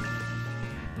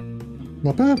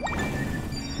 Not bad.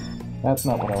 That's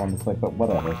not what I wanted to say, but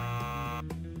whatever.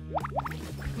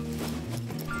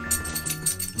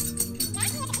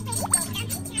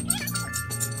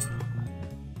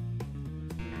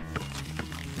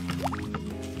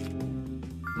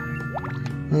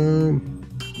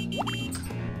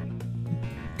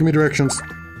 Give me directions.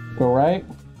 Go right,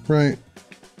 Right.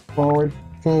 forward,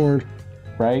 Forward.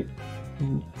 right,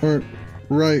 Or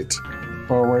right.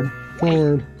 forward,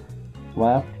 Forward.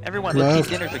 left, Everyone, let's Left.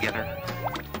 eat dinner together.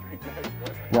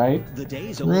 right. The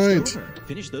day's almost Right. over.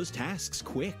 Finish those tasks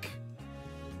quick.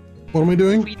 What am I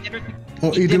doing? We eat dinner,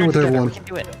 Oh, eat dinner with together. everyone. We can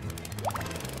do it.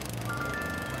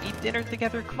 Eat dinner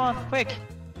together. Come on, quick.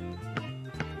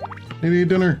 Need to eat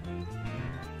dinner.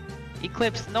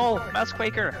 Eclipse, no. Mouse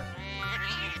Quaker.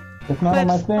 It's not on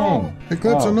my Eclipse, no. thing.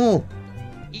 Eclipse, Oh. no.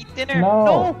 Eat dinner.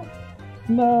 No.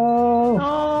 No.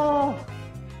 No.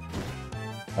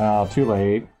 Oh, too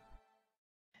late.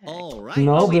 All right.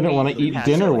 No, Oh, they didn't wait, want to wait, eat pass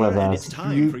dinner it. with And us. it's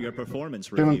time You for your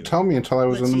performance review. Didn't tell me until I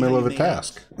was Let's in the see middle how of a you made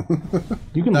task.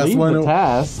 You can That's leave why the no-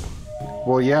 task.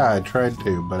 Well, yeah, I tried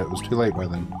to, but it was too late by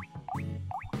then.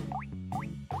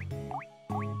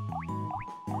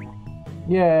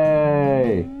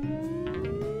 Yay!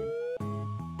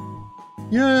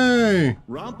 Yay!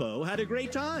 Rompo had a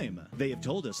great time. They have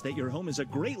told us that your home is a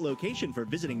great location for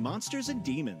visiting monsters and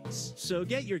demons. So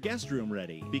get your guest room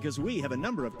ready, because we have a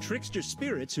number of trickster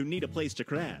spirits who need a place to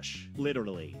crash.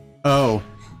 Literally. Oh.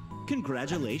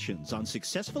 Congratulations on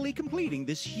successfully completing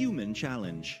this human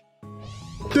challenge.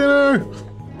 Dinner!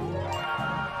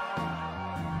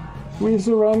 We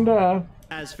surrender.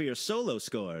 As for your solo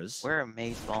scores, Where are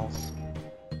maze balls?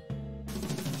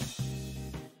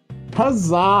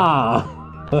 Huzzah!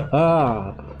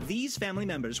 these family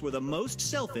members were the most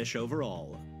selfish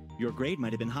overall. Your grade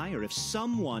might have been higher if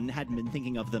someone hadn't been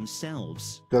thinking of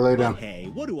themselves. Go lay But down. hey,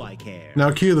 what do I care? Now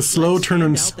cue the slow Let's turn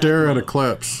and hand out that stare at look.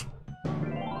 Eclipse.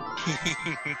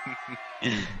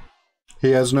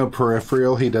 He has no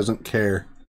peripheral, he doesn't care.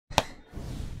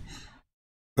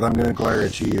 But I'm gonna glare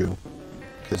at you,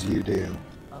 because you do.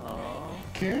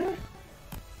 Care?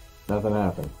 Nothing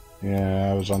happened.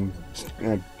 Yeah,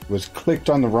 I was clicked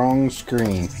on the wrong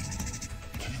screen.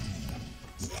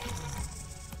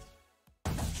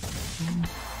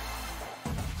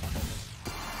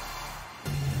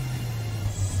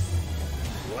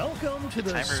 Welcome to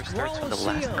the timer starts when the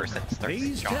last person starts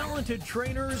These to jog. talented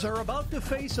trainers are about to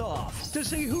face off to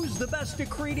see who's the best at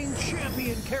creating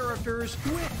champion characters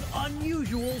with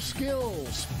unusual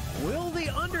skills. Will the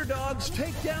underdogs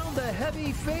take down the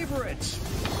heavy favorites?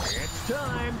 It's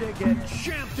time to get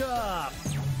champed up.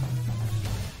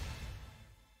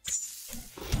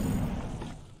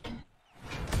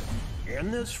 In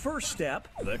this first step,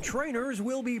 the trainers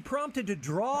will be prompted to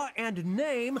draw and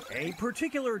name a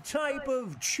particular type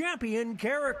of champion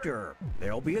character.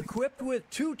 They'll be equipped with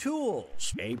two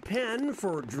tools, a pen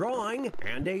for drawing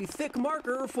and a thick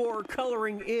marker for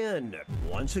coloring in.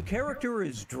 Once a character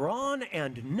is drawn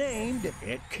and named,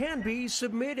 it can be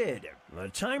submitted. The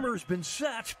timer's been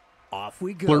set. Off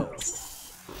we go. Blurp.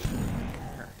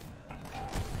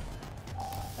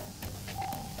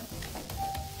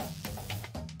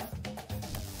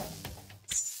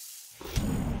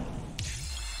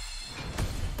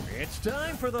 It's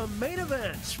time for the main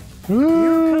event. Here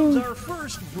comes our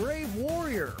first brave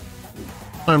warrior.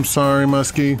 I'm sorry,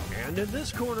 Muskie. And in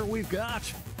this corner we've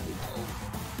got...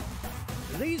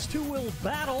 These two will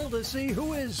battle to see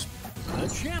who is the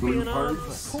champion of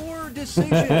poor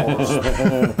decisions.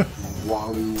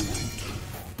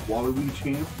 Wally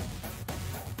champ.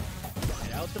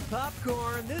 Get out the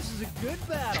popcorn. This is a good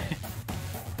battle.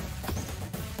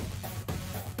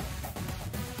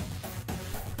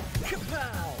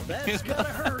 Kapow! That's gonna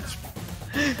hurt.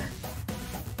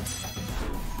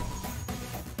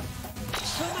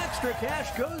 Some extra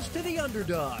cash goes to the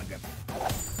underdog.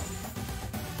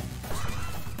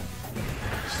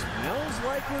 Smells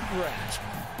like regret.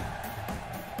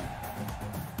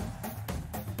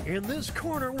 In this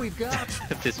corner, we've got...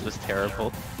 This was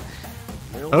terrible.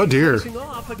 they'll Oh, be dear. facing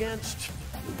off against...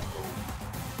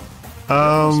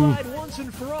 Um, decide once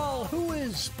and for all who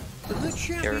is the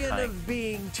champion Terrifying. of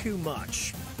being too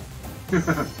much.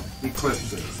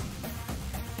 Eclipses.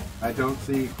 I don't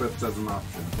see Eclipse as an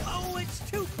option. Oh, it's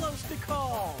too close to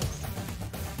call.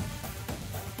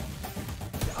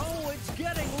 Oh, it's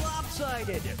getting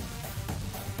lopsided.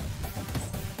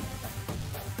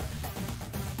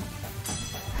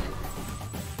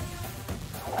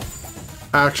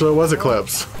 actually, it was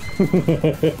Eclipse. Yeah,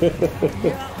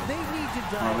 they need to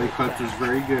dial it Eclipse is back.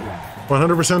 very good at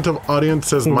 100% of audience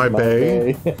says my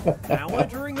bay. Now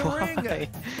entering the ring. Why?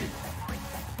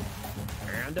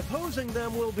 And opposing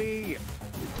them will be...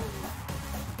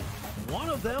 one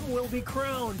of them will be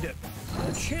crowned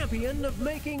the champion of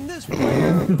making this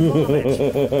player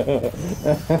vomit.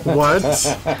 What?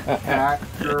 Cat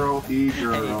girl,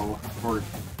 e-girl, or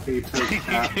Kato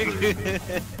cat.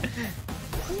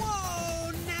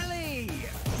 Whoa, Nelly!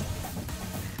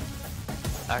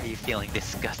 Are you feeling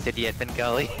disgusted yet,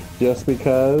 Bengali? Just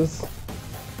because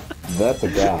that's a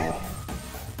guy.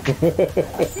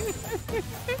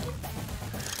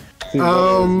 See,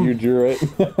 you drew it.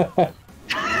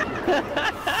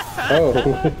 Oh.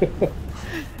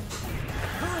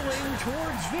 Hurling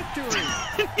towards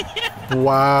victory.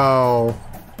 Wow.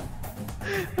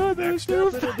 Oh, that was Next so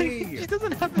up it'll funny. be She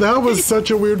doesn't have That was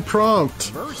such a weird prompt.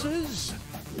 versus.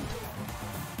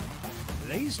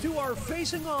 These two are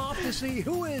facing off to see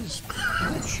who is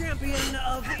the champion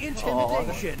of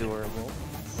intimidation. adorable.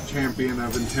 Champion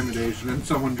of intimidation, and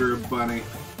someone drew a bunny.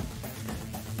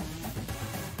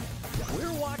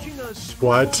 We're watching a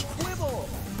What? quibble.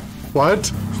 What?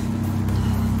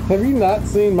 Have you not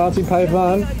seen Monty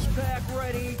Python? Ice pack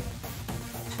ready.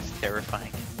 It's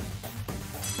terrifying.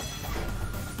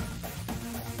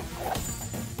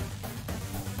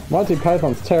 Monty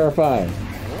Python's terrifying.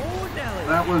 Oh, Nelly.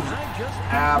 That was I just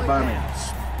a bunny.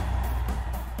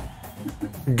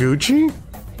 Gucci?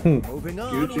 Moving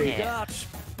on, we Gucci. got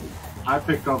I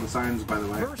picked all the signs, by the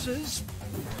way. versus.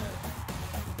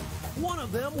 One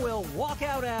of them will walk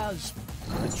out as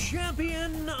the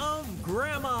champion of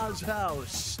Grandma's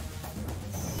house.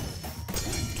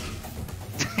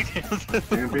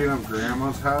 Champion of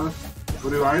Grandma's house? What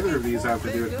do either of these have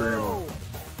to do with Grandma?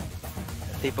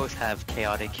 They both have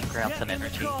chaotic grandson Get in the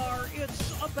energy. car,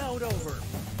 it's about over.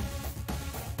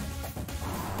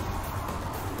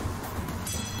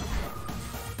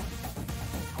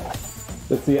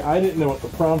 But see, I didn't know what the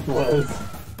prompt was.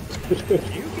 You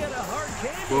get a hard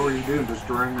candy. What were you doing? Just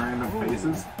drawing random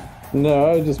faces?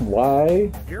 No, just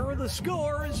why? Here are the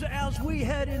scores as we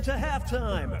head into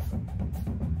halftime.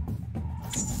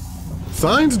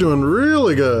 Sign's doing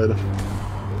really good.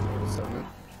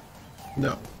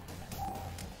 No.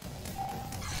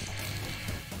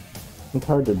 It's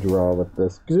hard to draw with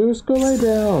this. Just go lay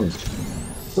down.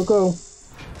 Go.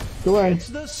 Go on. It's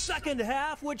the second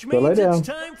half, which Go lay means down. it's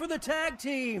time for the tag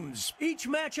teams. Each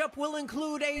matchup will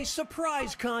include a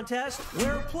surprise contest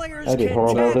where players I did can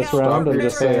horrible tag this out round, their I'm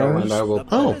just characters. saying. And I will The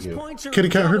Oh. bonus points are Kitty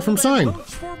Cat heard from doubled, and Sign.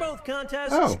 votes for both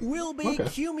contests Oh, will be okay. I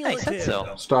cumulative. said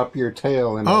so. Stop your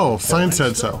tail and Oh, Sign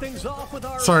said Start so. things off with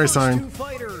our Sorry, first Sign. two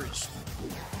fighters.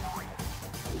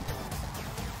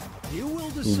 You will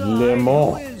decide Lemon.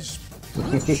 who is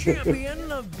the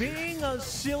champion of being a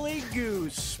silly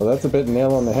goose. Well, that's a bit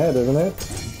nail on the head, isn't it?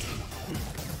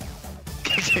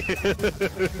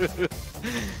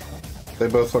 They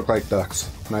both look like ducks.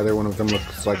 Neither one of them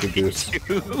looks like a goose.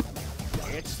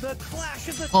 It's the clash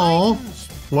of the Aw. titans.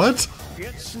 What?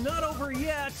 It's not over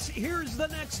yet. Here's the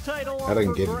next title. I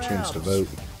didn't up get for a chance to grabs.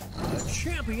 vote. The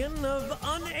champion of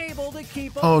unable to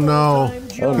keep a Oh, no. full-time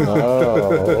Oh job.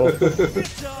 no.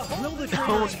 It's will the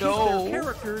trainers keep no. their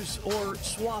characters or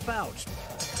swap out?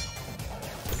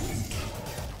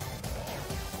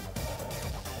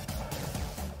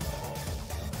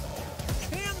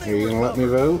 Can they Are you gonna let me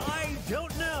recover? vote? I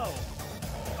don't know.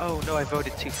 Oh no, I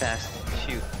voted too fast.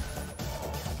 Shoot.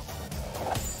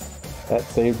 That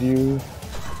saved you.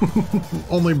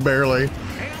 Only barely. And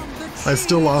the I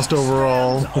still lost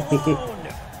overall. stands alone.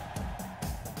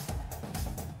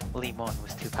 Limon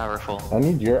was too powerful. I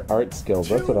need your art skills.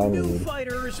 That's what I Two new need.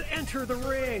 fighters enter the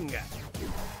ring.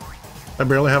 I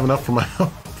barely have enough for my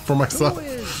for Who myself.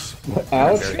 is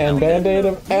Ouch and band-aid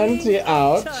of being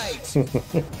anti-ouch.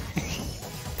 uptight?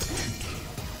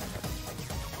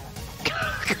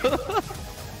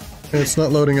 It's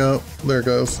not loading up. There it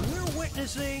goes. We're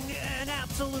witnessing an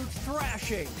absolute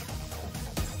thrashing.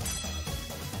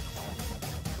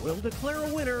 We'll declare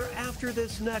a winner after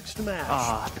this next match.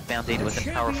 Ah, the Band-Aid wasn't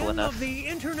powerful Champion enough. of the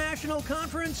International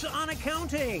Conference on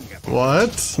Accounting.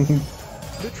 What?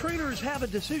 The trainers have a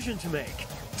decision to make.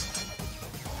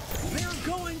 They're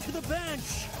going to the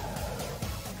bench.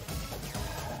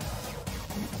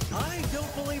 I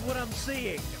don't believe what I'm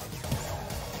seeing.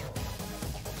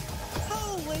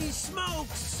 Holy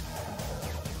smokes!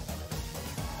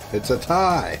 It's a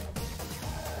tie.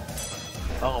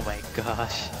 Oh my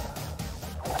gosh.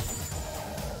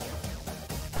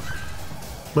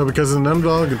 But because in an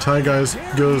underdog, the tie guys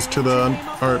goes to the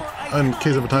or in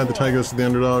case of a tie, the tie goes to the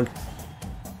underdog.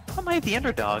 How am I the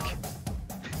underdog?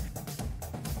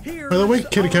 By the way,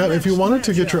 Kitty Cat, if you wanted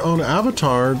to get your own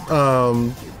avatar, all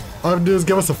you have to do is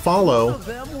give us a follow,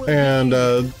 and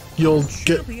you'll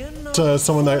get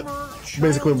someone that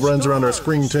basically runs around our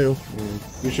screen too.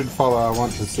 You should follow. I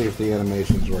want to see if the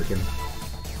animation's working.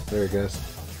 There it goes.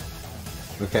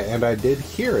 Okay, and I did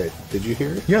hear it. Did you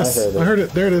hear it? Yes, I heard it.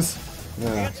 There it is.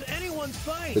 Yeah. It's anyone's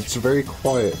fight. It's very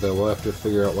quiet though. We'll have to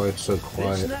figure out why it's so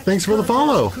quiet. This next Thanks for the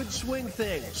follow. contest Could swing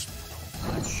things.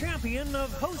 A champion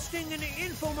of hosting an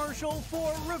infomercial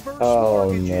for reverse Oh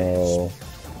mortgages. no.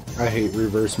 I hate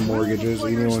reverse mortgages.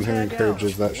 Anyone who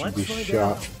encourages that should be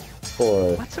shot.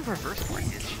 Poor. What's a reverse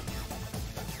mortgage?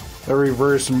 A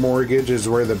reverse mortgage is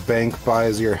where the bank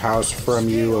buys your house from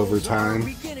you over time.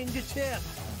 Beginning to tip.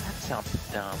 That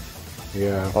sounds dumb.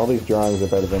 Yeah. All these drawings are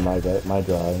better than my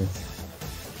drawings.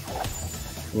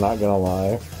 Not gonna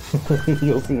lie.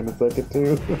 You'll see in a second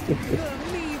too. The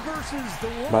me versus the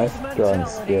world My mentality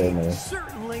drawings scare me.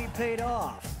 certainly paid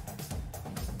off.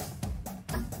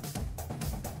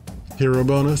 Hero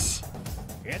bonus.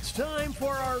 It's time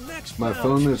for our next My bout.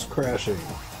 phone is crashing.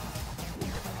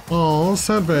 Oh,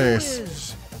 sad face.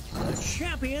 Is the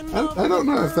champion I of don't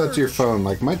know if that's your Verge. phone.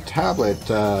 Like, my tablet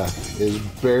is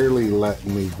barely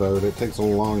letting me vote. It takes a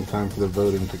long time for the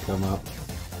voting to come up.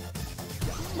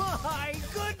 My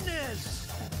goodness!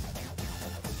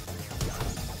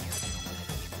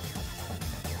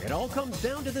 It all comes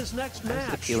down to this next I was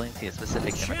match. appealing to a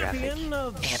specific Champion demographic.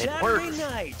 of And it Saturday works.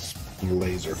 nights.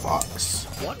 Laser Fox.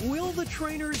 What will the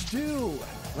trainers do?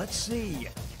 Let's see.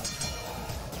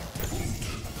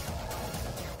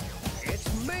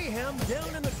 It's mayhem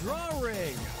down in the draw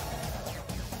ring.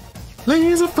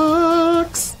 Laser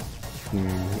Fox!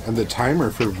 And the timer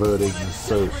for voting is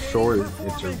so short,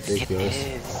 it's It ridiculous.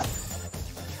 is.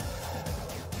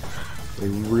 They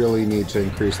really need to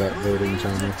increase that voting It's a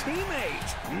timer.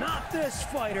 teammate, not this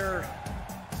fighter.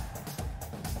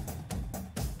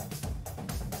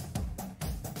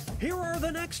 Here are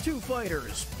the next two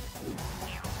fighters.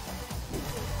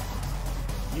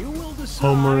 You will decide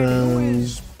Homer who and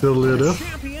is Billy the Duff.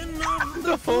 champion of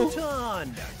the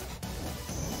futon.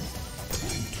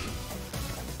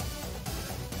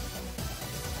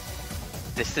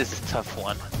 This is a tough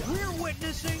one. We're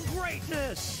witnessing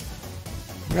greatness.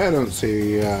 I don't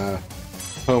see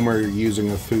Homer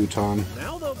using a futon.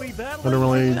 Now they'll be battling I don't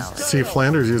really like see style.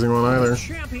 Flanders using one either.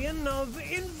 Champion of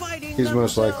inviting He's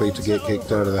most likely to get themselves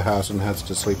kicked out of the house and has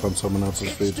to sleep on someone else's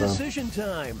It's futon. decision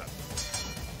time.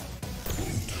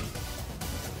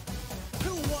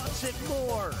 Who wants it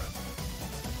more?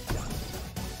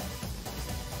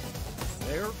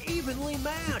 They're evenly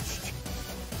matched.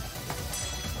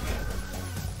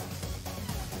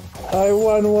 I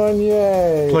won one,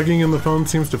 yay! Plugging in the phone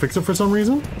seems to fix it for some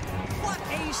reason. What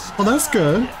a Well, that's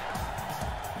good.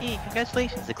 Hey,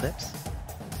 congratulations, Eclipse.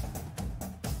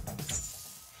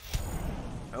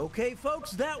 Okay,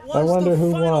 folks, that was I wonder the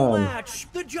who final won. match.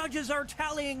 The judges are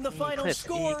tallying the final Eclipse,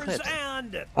 scores, Eclipse.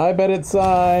 and I bet it's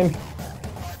signed.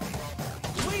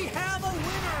 we have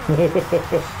a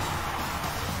winner.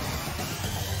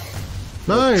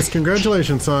 Nice,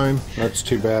 congratulations, sign. That's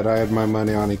too bad. I had my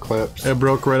money on Eclipse. It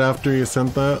broke right after you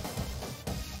sent that.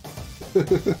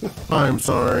 I'm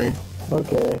sorry.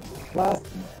 Okay.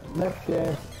 Next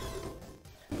game.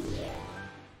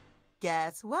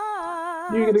 Guess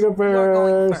what? You're gonna go You're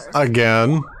going first.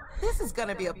 Again. This is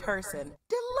gonna be a person.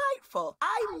 Delightful.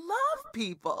 I love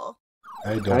people.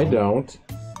 I I don't.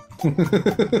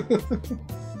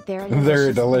 They're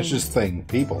a delicious thing,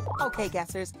 people. Okay,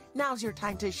 guessers, now's your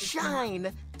time to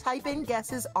shine. Type in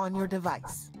guesses on your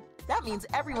device. That means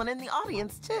everyone in the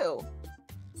audience, too.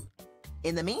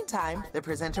 In the meantime, the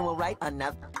presenter will write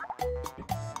another.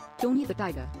 Don't eat the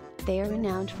tiger. They are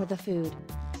renowned for the food.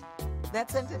 That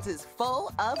sentence is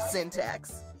full of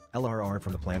syntax. LRR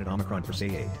from the planet Omicron for say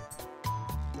 8.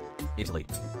 Italy.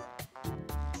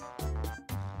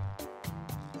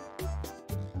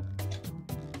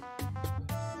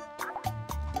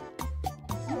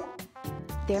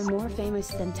 They're more famous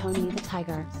than Tony the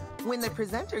Tiger. When the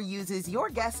presenter uses your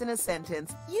guess in a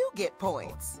sentence, you get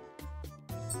points.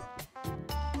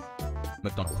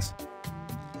 McDonald's.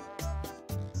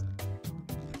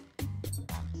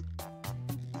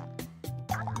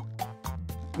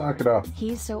 Knock it off.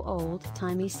 He's so old,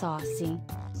 timey saucy.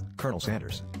 Colonel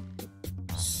Sanders.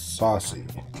 Saucy.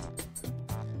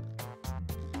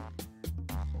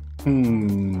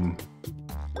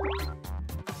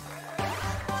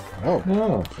 Oh,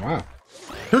 No. wow.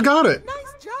 Who got it?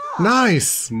 Nice job.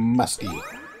 Nice. Musky.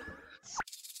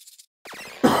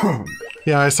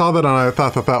 Yeah, I saw that and I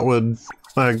thought that would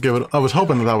give it. I was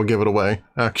hoping that would give it away,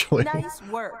 actually. Nice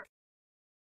work.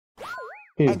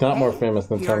 He's And not more hey, famous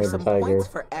than here Tony are the some Tiger. points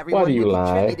for everyone Why do you who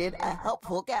lie? contributed a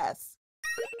helpful guess.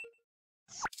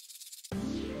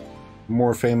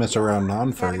 More famous around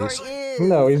Category non-furries. is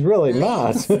No, he's really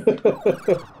not.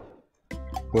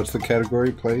 What's the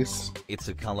category, place? It's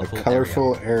a A colorful,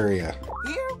 colorful area.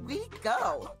 Here we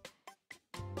go.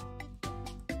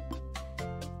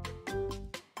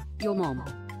 Your mom.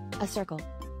 A circle.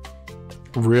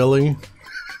 Really?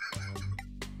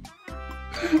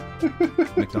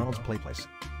 McDonald's Play Place.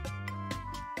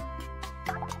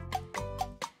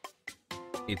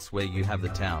 It's where you have the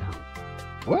town.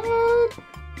 What?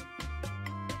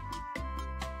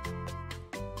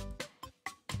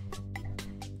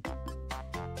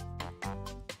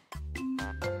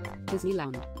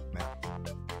 Disneyland.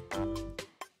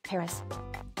 Paris.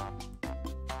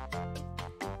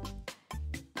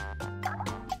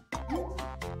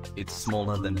 It's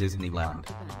smaller than Disneyland.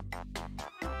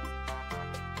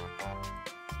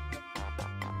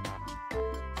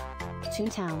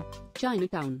 Toontown.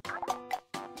 Chinatown.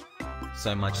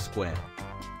 So much square.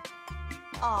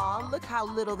 Aw, look how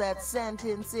little that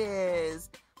sentence is.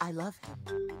 I love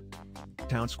him.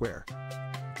 Town Square.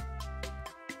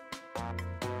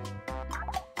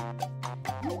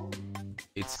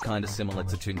 It's kinda similar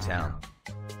to Toontown.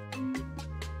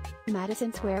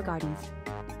 Madison Square Gardens.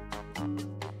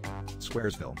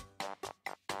 Squaresville.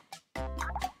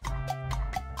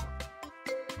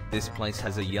 This place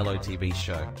has a yellow TV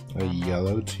show. A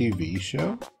yellow TV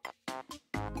show?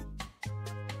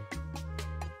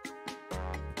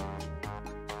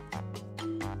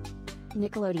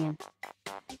 Nickelodeon.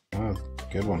 Oh,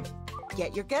 good one.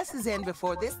 Get your guesses in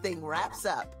before this thing wraps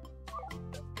up.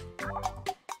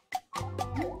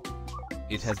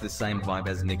 It has the same vibe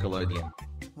as Nickelodeon.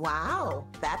 Wow,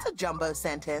 that's a jumbo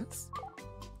sentence.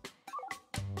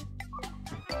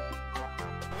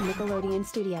 Nickelodeon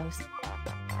Studios.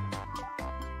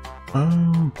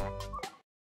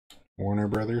 Warner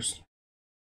Brothers.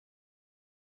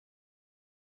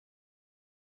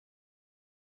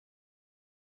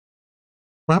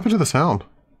 What happened to the sound?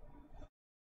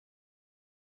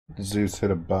 Zeus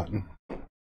hit a button.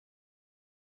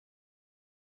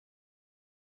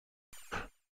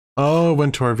 Oh, it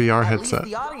went to our VR At least headset.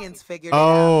 the audience figured it out.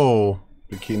 Oh.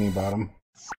 Bikini Bottom.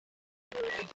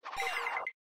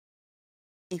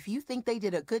 If you think they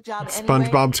did a good job SpongeBob anyway,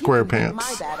 you can hit SquarePants.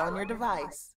 my bad on your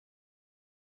device.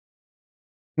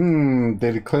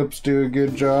 Did Eclipse do a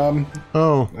good job?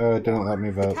 Oh. It didn't let me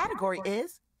The vote. category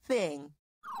is thing.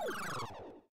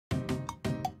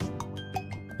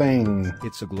 Thing.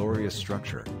 It's a glorious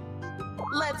structure.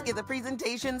 Let's get the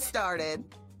presentation started.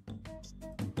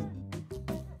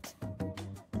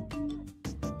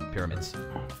 Pyramids.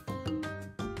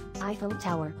 Eiffel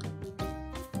Tower.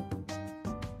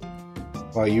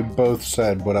 Well, you both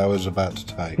said what I was about to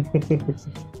type.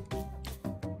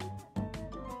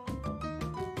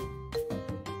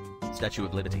 Statue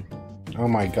of Liberty. Oh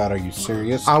my god, are you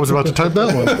serious? I was about to type that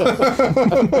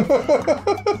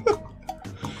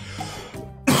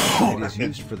It is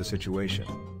used for the situation.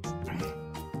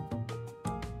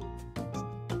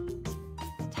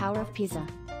 Tower of Pisa.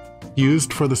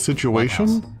 Used for the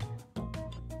situation?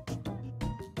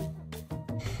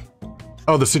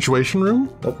 Oh, the situation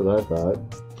room? That's what I thought.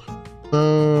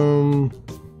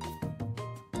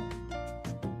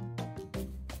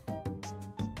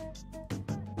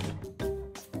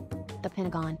 The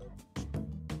Pentagon.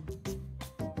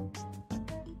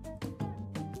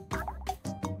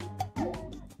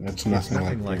 It's It's nothing,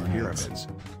 nothing like pyramids. pyramids.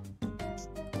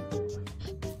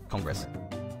 Congress.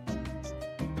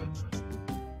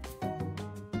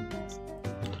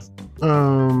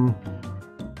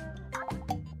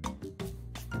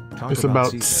 Talk It's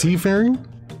about seafaring?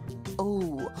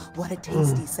 Ooh, what a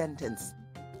tasty sentence.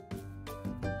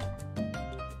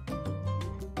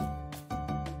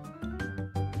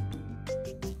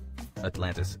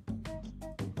 Atlantis.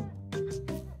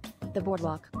 The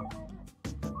Boardwalk.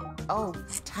 Oh,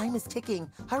 time is ticking.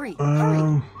 Hurry,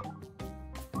 hurry.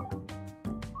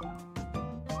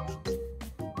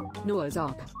 Noah's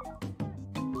Ark.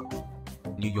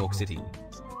 New York City.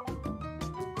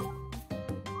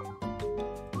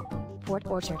 Port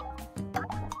Orchard.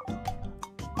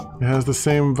 It has the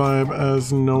same vibe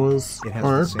as Noah's It has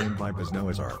Ark. the same vibe as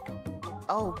Noah's Ark.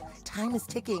 Oh, time is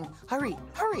ticking. Hurry,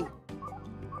 hurry.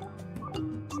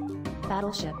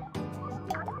 Battleship.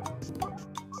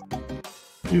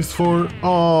 Used for...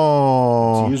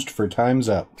 Oh. It's used for Time's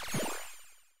Up.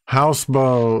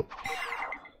 Houseboat.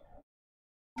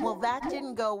 Well, that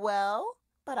didn't go well,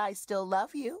 but I still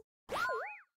love you.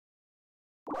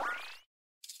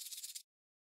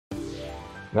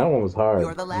 That one was hard.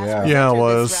 You're the last Yeah, presenter it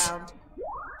was. this round.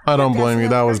 I don't blame you. Guessing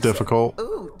That a was person. difficult.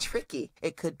 Ooh, tricky.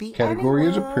 It could be Category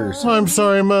is a anyone. person. I'm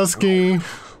sorry, Muskie.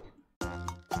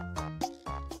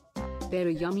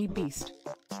 Very yummy beast.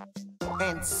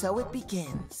 And so it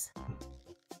begins.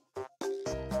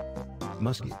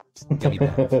 Muskie. Gummy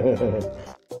bear.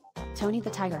 Tony the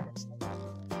Tiger.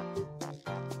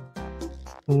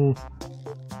 Mm.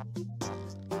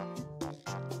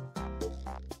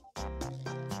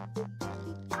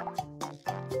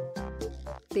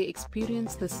 They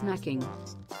experience the snacking.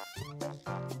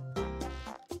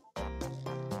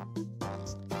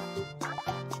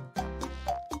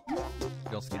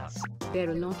 Girl Scouts. They're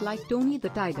a lot like Tony the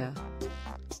Tiger.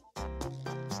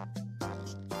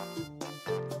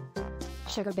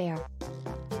 Sugar Bear.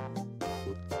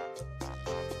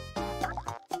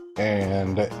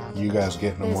 And you guys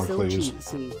get no They're more so clues.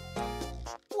 cheesy.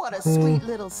 What a sweet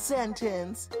little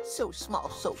sentence. So small,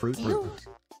 so Fruit cute. Root.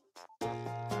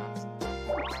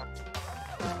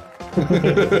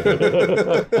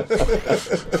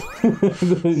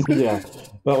 Yeah,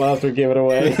 that last one gave it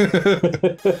away.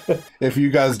 If you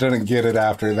guys didn't get it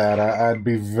after that, I'd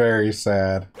be very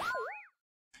sad.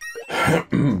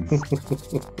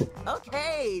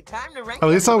 Okay, time to rank. At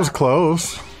least I was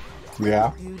close.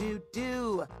 Yeah.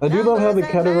 I do love how the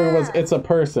category was it's a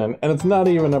person, and it's not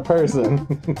even a person.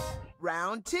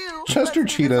 Round 2. Chester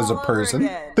Cheetah's a person.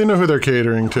 They know who they're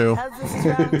catering to. As this is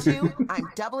round 2,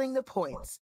 I'm doubling the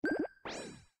points.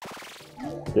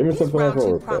 Give me something else Round 2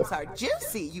 over prompts for. are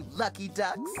juicy, you lucky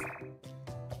ducks.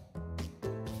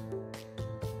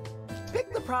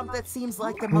 Pick the prompt that seems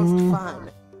like the most fun,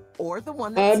 or the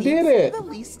one that I seems did it. the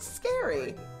least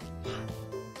scary.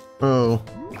 Oh.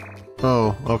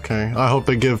 Oh, okay. I hope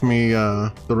they give me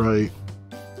the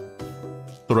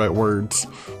right words.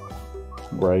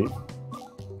 Right.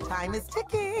 Time is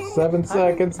ticking. 7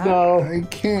 seconds, no. I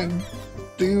can't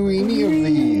do any of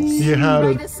these. You had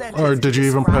it, or did you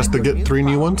even press the get 3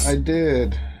 new ones? I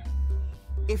did.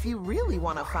 If you really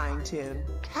want to fine tune,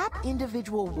 tap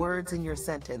individual words in your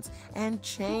sentence and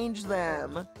change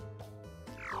them.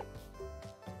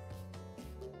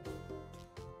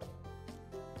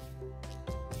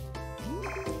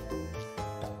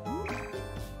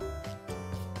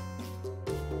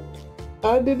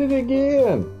 I did it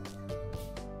again.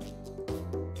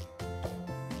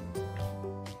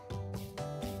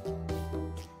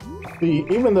 See,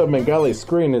 even though Bengali's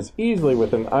screen is easily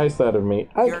within eyesight of me,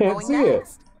 I can't see it.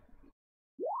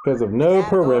 Because of no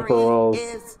peripherals.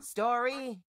 Is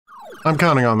story. I'm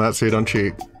counting on that so you don't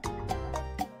cheat.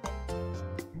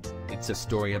 It's a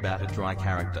story about a dry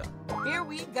character. Here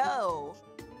we go.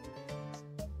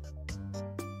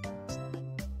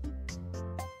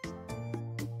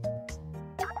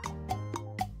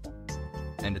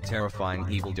 And a terrifying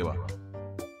evildoer.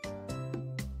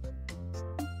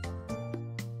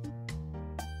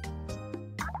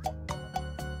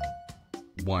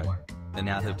 One, an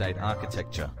out-of-date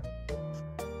architecture.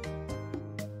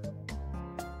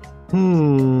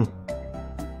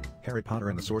 Harry Potter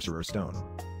and the Sorcerer's Stone.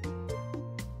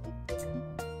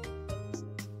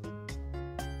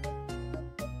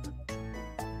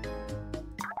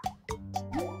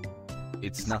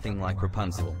 It's nothing like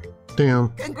Rapunzel. Damn.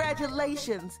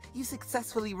 Congratulations, you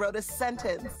successfully wrote a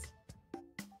sentence.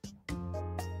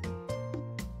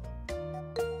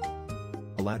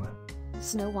 Aladdin.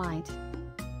 Snow White.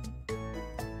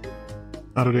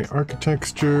 Out-of-date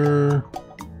architecture.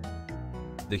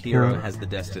 The hero has the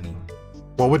destiny.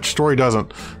 Well, which story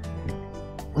doesn't?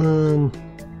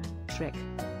 Shrek.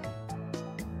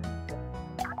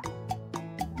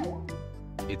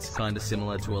 It's kinda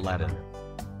similar to Aladdin.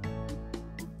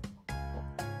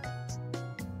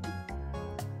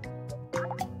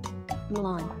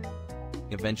 Mulan.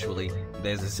 Eventually,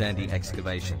 there's a sandy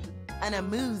excavation. An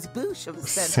amuse-bouche of a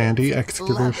sentence. Sandy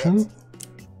excavation?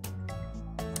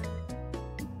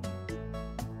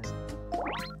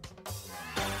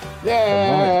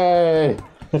 Yay!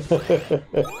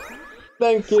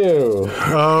 Thank you.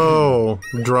 Oh,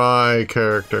 dry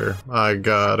character. I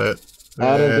got it.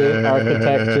 Out-of-date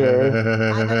architecture.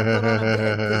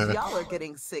 Because y'all are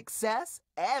getting success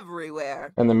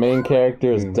everywhere. And the main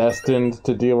character is destined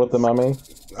to deal with the mummy.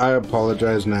 I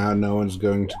apologize now. No one's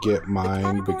going to get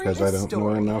mine because I don't know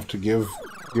enough to give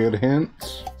good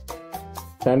hints.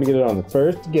 Time to get it on the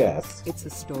first guess. It's a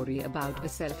story about a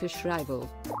selfish rival.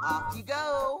 Off you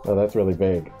go. Oh, that's really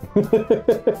vague.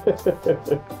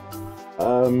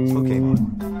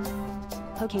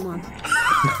 Pokemon.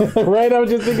 Right, I was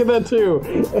just thinking that too.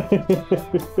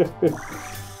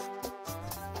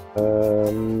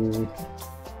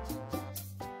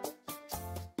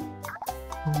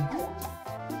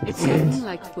 It's something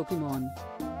like Pokemon.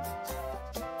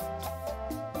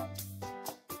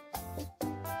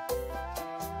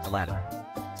 Aladdin.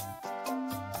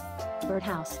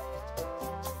 Birdhouse.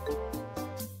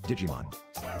 Digimon.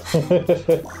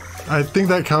 I think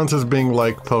that counts as being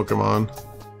like Pokemon.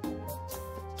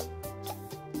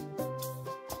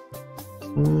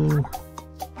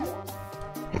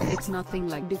 It's nothing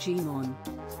like Digimon.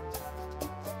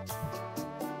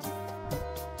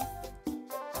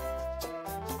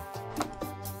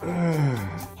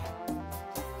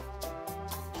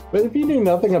 But if you knew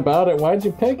nothing about it, why'd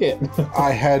you pick it?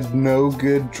 I had no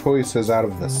good choices out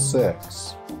of the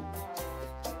 6.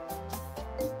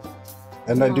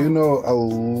 And I do know a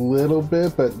little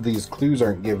bit, but these clues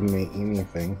aren't giving me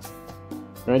anything.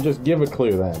 Alright, just give a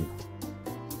clue then.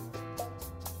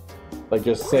 Like,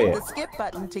 just say Hit it. the skip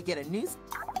button to get a new.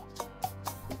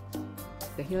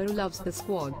 The hero loves the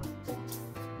squad.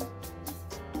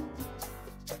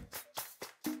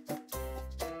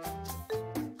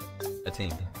 A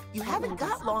team. You haven't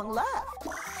got long left.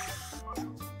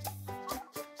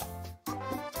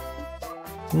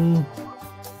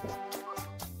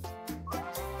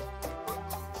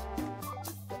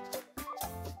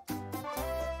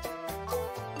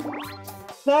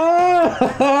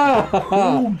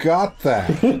 Who got that?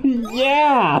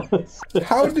 Yeah!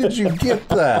 How did you get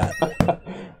that?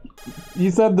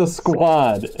 You said the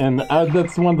squad, and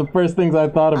that's one of the first things I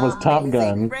thought of was Top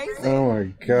Gun. Oh my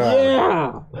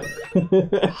god.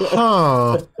 Yeah!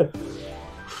 Huh.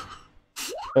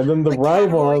 And then the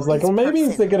rival, I was like, well, maybe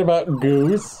he's thinking about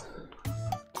Goose.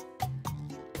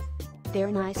 They're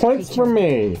nice. Points for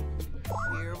me.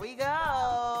 Here we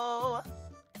go.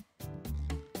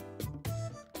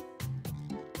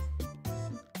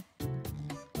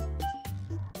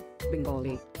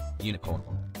 Bengali. Unicorn.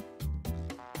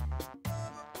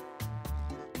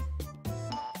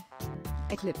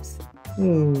 Eclipse.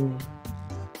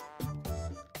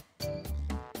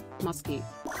 Musky.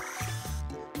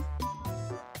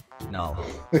 No.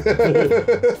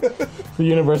 The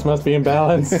universe must be in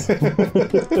balance.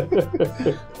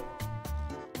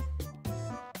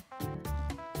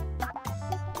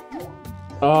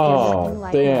 Oh,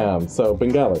 damn. So,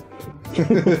 Bengali.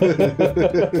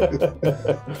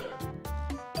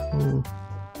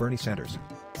 Bernie Sanders.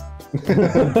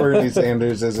 Bernie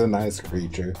Sanders is a nice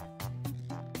creature.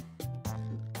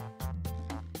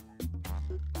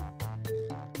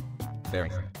 Very.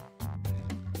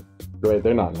 Wait,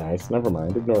 they're not nice. Never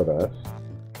mind. Ignore that.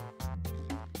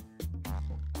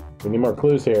 We need more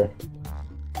clues here.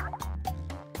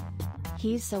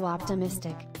 He's so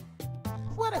optimistic.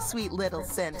 What a sweet little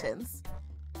sentence.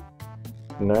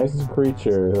 Nice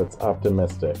creature that's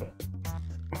optimistic.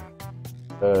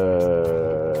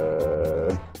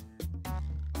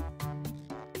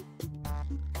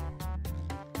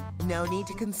 No need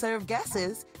to conserve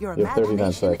guesses. Your You have 39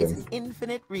 imagination is seconds. an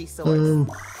infinite resource.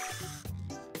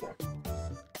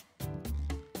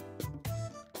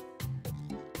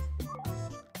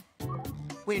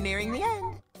 We're nearing the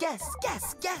end. Guess,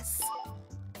 guess, guess.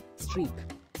 Streep.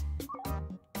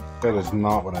 That is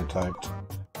not what I typed.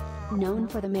 Known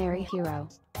for the merry hero.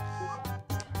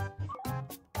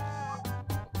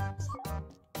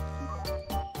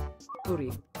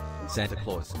 Furry. Santa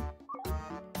Claus.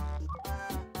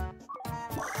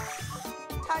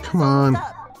 Come on.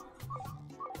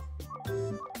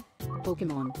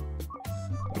 Pokemon.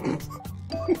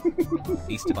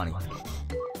 Easter Bunny.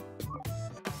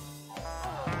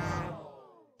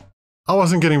 I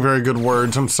wasn't getting very good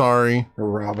words, I'm sorry.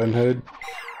 Robin Hood.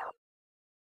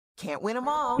 Can't win them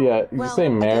all. Yeah, you say I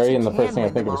Mary, guess and the you first can thing I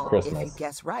win think them of is all Christmas. If you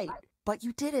guess right, but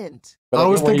you didn't. But I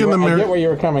was get where thinking you- the I Mary- get where you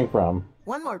were coming from.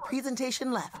 One more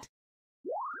presentation left.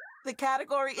 The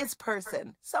category is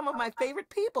person. Some of my favorite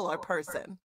people are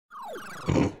person.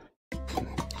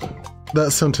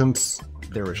 That sentence.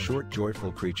 They're a short,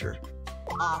 joyful creature.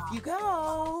 Off you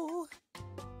go.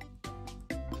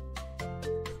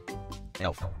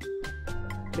 Elf.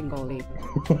 Bengali.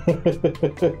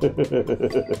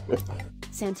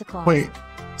 Santa Claus. Wait,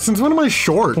 since when am I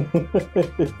short?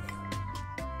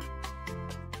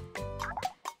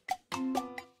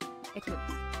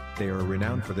 Eclipse. They are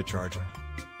renowned for the charger.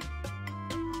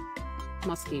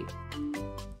 Musky.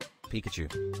 Pikachu.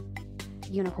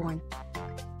 Unicorn.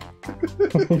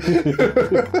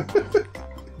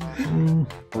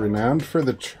 Renowned for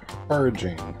the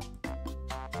charging.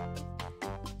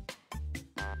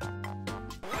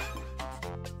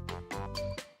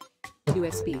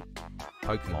 USB.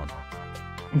 Pokemon.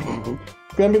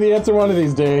 It's gonna be the answer one of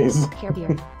these days. Care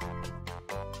Bear.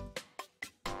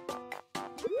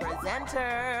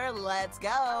 Presenter, let's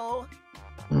go.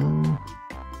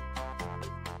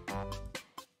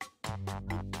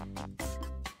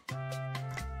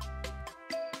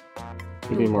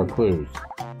 You need more clues.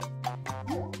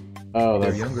 Oh,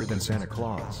 They're that's younger than Santa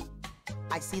Claus.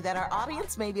 I see that our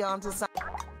audience may be onto some.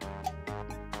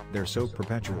 They're so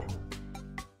perpetual.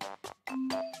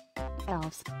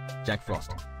 Elves. Jack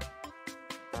Frost.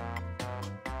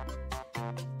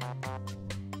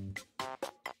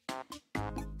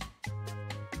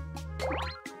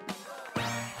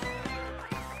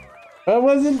 I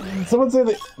wasn't. Someone said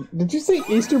that. Did you say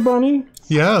Easter Bunny?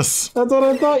 Yes. That's what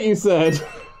I thought you said.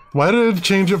 Why did it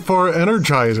change it for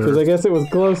Energizer? Because I guess it was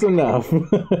close enough.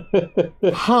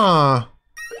 Huh.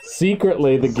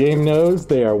 Secretly, the game knows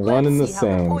they are one and the Let's see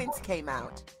how the same. points came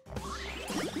out.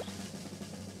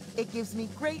 It gives me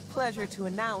great pleasure to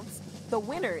announce the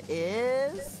winner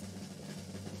is...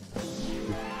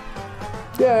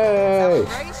 Yay!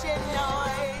 Celebration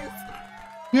noise!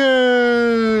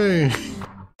 Yay!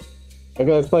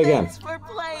 Okay, let's play again. Thanks for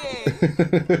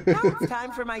playing! Now it's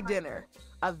time for my dinner.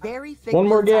 A very thick One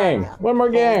more game. lasagna. One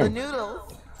more Hold the game.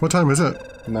 noodles. What time is it?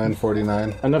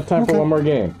 9:49. Enough time for one more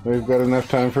game. We've got enough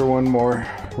time for one more.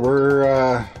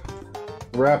 We're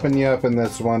wrapping you up in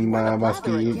this one,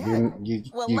 Muskie.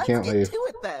 You can't leave. To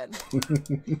it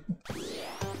then.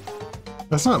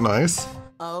 That's not nice.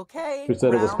 Okay. Who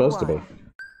said it was supposed to be?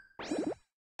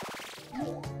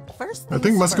 First I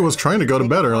think Muskie was trying to go to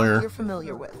bed earlier. You're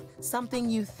familiar with something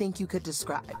you think you could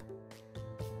describe.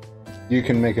 You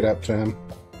can make it up to him.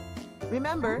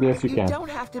 Remember, Yes, you can. don't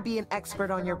have to be an expert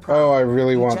on your prompt. Oh, I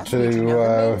really want just need know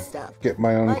the main to stuff. get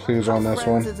my own Like clues how on this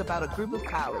Friends one. is about a group of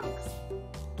colleagues.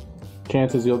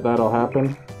 Chances that'll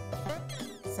happen.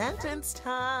 Sentence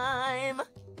time.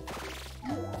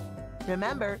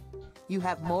 Remember, you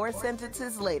have more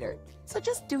sentences later, so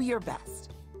just do your best.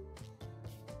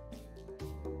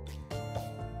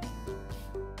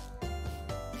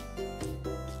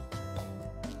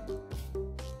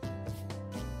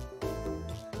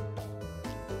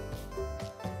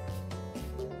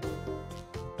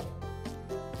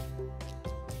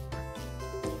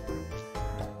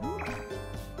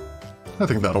 I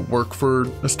think that'll work for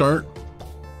a start.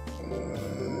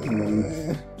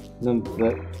 Then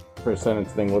that first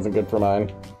sentence thing wasn't good for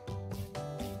mine.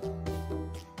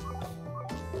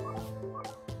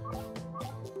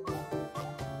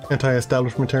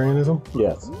 Anti-establishmentarianism?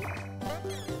 Yes.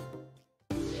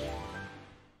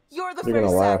 You're the You're gonna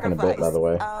first laugh in a sacrifice. bit, by the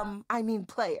way. I mean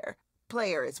player.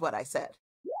 Player is what I said.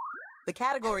 The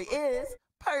category is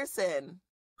person.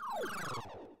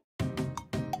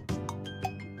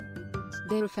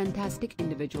 They're a fantastic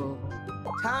individual.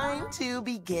 Time to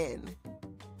begin.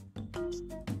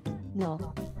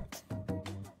 No.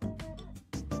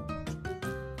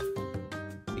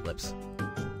 Eclipse.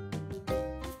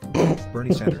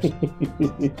 Bernie Sanders.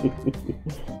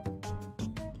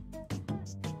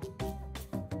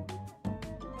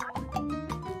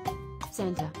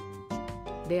 Santa.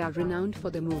 They are renowned for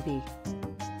the movie.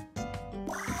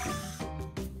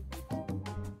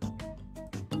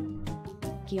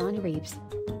 Keanu Reeves.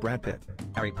 Brad Pitt.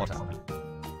 Harry Potter.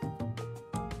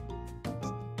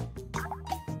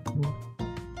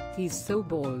 He's so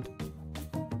bold.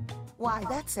 Why,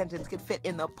 that sentence could fit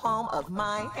in the palm of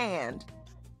my hand.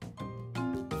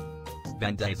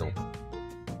 Van Diesel.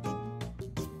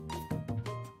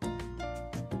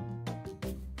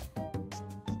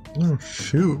 Oh,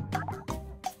 shoot.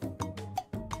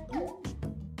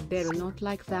 They're not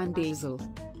like Van Diesel.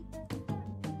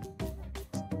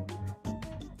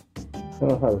 I don't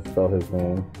know how to spell his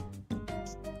name.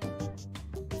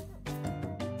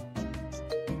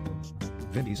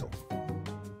 Vin Diesel.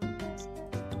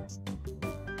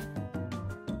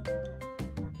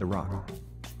 The Rock.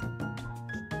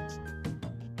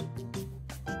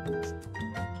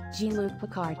 Jean-Luc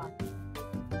Picard.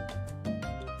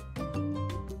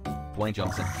 Dwayne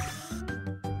Johnson.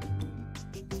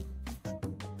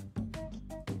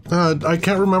 I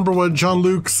can't remember what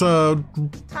Jean-Luc's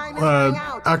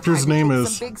actor's name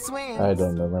is. I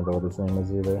don't remember what his name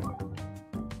is either.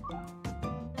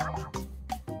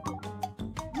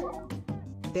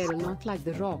 They're not like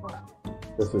The Rock.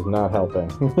 This is not helping.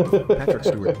 Patrick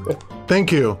Stewart.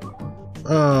 Thank you.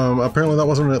 Apparently that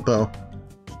wasn't it though.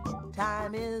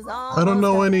 Time is I don't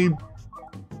know any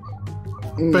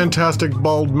fantastic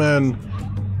bald men.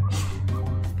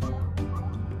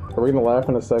 Are we gonna laugh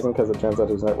in a second because it turns out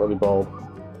he's not really bald?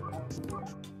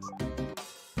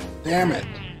 Damn it!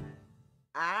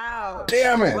 Ouch.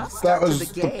 Damn it! Rough That start to was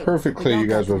the the game. perfect We clue. got You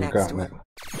guys that would have next gotten it. one.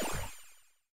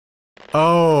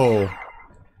 Oh.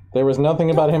 There was nothing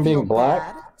about him being Feel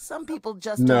black? bad. Some people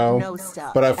just don't know No,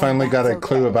 stuff. but I and finally got a that's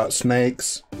clue okay. about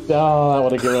snakes. Oh, that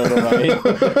would have given it away.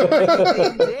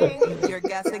 Ding, ding. You're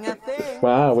guessing a thing.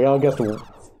 Wow, we all guessed.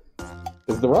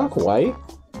 Is The Rock white?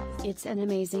 It's an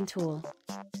amazing tool.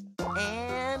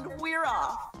 And we're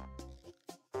off.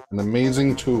 An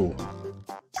amazing tool.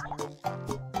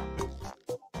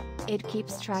 It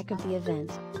keeps track of the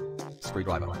event.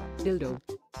 Screwdriver. Dildo.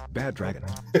 Bad Dragon.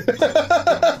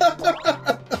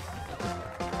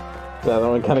 That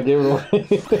one kind of gave it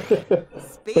away.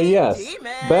 But yes,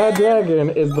 Bad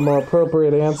Dragon is the more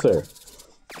appropriate answer.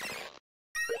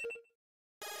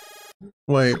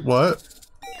 Wait, what?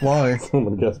 Why?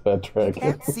 Someone guessed bad dragon.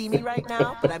 Can't see me right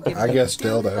now, but I'm giving I you guess 2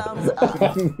 dildo. thumbs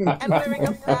up. And wearing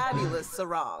a fabulous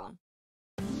sarong.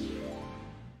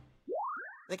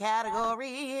 The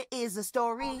category is a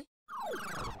story.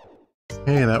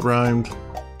 Hey, that rhymed. I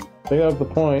think that was the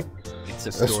point. It's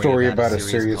A story about a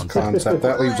serious concept.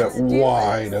 That leaves it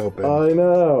wide open. I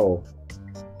know.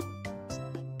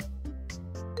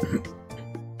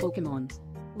 Pokemon.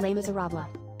 Les Miserables.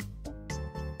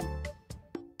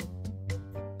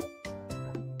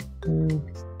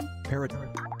 Parrot.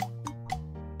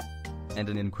 And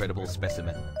an incredible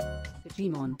specimen.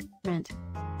 Digimon. Rent.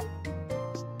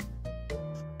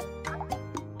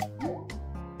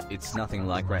 It's nothing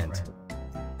like Rent.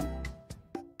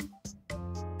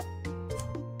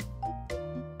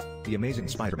 The Amazing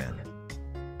Spider-Man.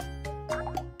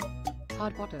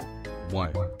 Hard Potter.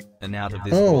 Whoa. An out of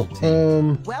this Oh, world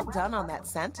team. Well done on that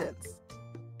sentence.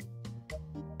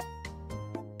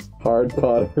 Hard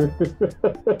Potter.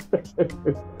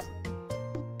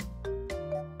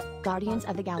 Guardians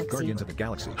of the Galaxy. Guardians of the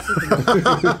Galaxy.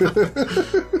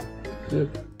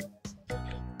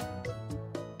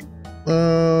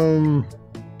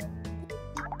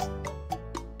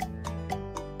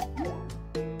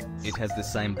 It has the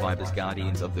same vibe as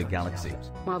Guardians of the Galaxy.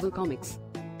 Marvel Comics.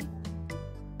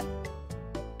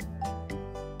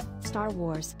 Star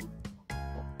Wars.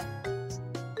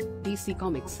 DC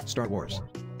Comics. Star Wars.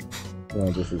 No,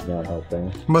 this is not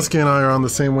helping. Muskie and I are on the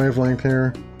same wavelength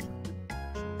here.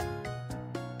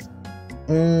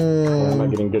 I'm not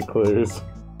getting good clues.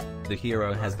 The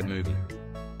hero has the movie.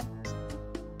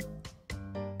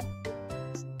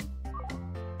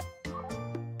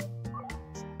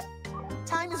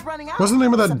 Time is running out. What's the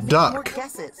name of that So make duck? more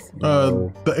guesses.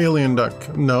 The alien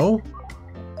duck. No?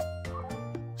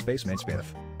 Spaceman Spiff.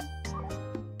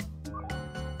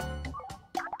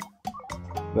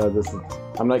 No, this is.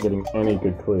 I'm not getting any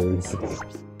good clues.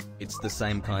 It's the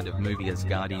same kind of movie as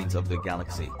Guardians of the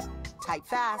Galaxy. Type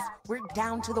fast. We're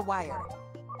down to the wire.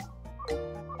 Yeah,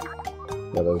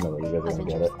 there's no way you guys are gonna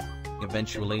get it.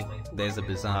 Eventually, there's a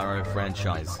Bizarro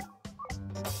franchise.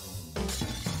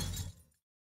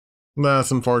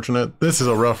 That's unfortunate. This is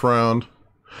a rough round.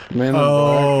 Man,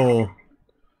 oh.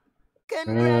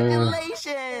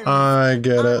 Congratulations! I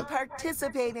get it.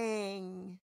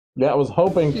 Participating. Yeah, I was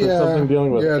hoping for something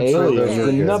dealing with aliens,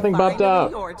 and nothing popped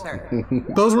up.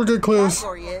 Those were good clues.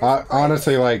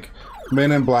 Honestly, like,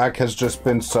 Men in Black has just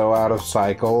been so out of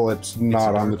cycle, it's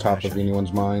not on the top of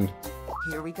anyone's mind.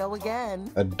 Here we go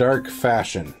again. A dark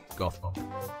fashion. Gotham.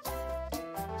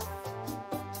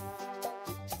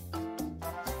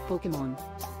 Pokemon.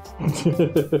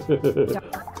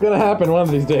 It's gonna happen one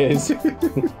of these days.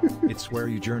 It's where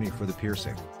you journey for the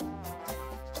piercing.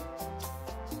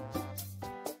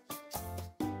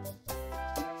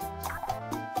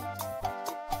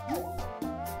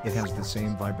 It has the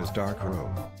same vibe as Dark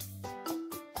Robe.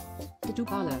 Tattoo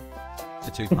Parlor.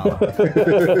 Tattoo Parlor.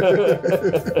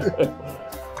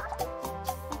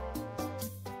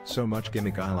 So much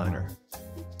gimmick eyeliner.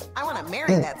 I want to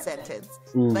marry that sentence,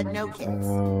 but no kids.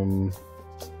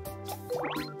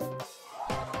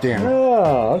 Damn.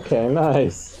 Oh, okay,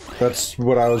 nice. That's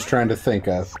what I was trying to think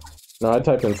of. No, I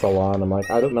typed in salon. I'm like,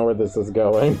 I don't know where this is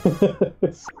going.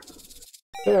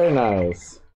 Very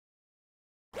nice.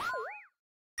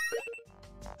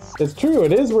 It's true.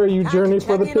 It is where you journey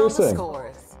for the piercing.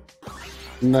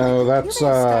 No, that's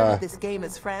started this game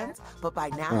as friends, but by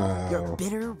now you're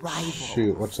bitter rivals.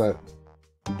 Shoot, what's that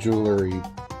jewelry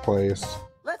place?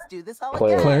 Let's do this all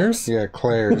Claire's. again. Claire's? Yeah,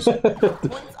 Claire's.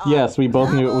 Yes, we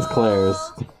both knew it was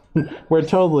Claire's. We're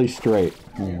totally straight.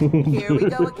 Here we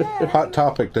go again. Hot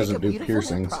Topic doesn't do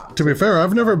piercings. To be fair,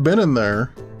 I've never been in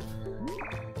there.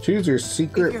 Choose your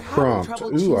secret prompt.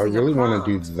 Ooh, I really want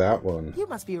to do that one. You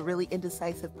must be a really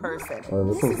indecisive person.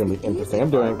 Oh, this one's gonna be interesting.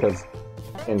 I'm doing it because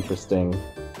interesting.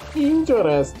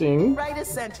 Interesting. Write a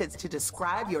sentence to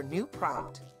describe your new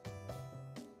prompt.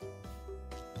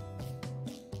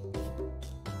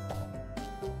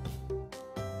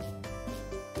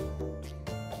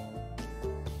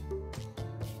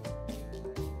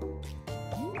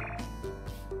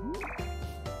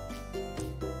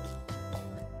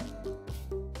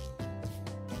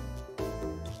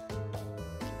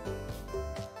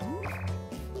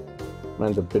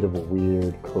 Mine's a bit of a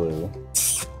weird clue.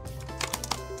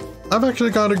 I've actually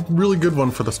got a really good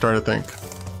one for the start, I think.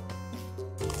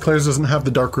 Claire's doesn't have the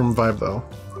darkroom vibe, though.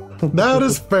 That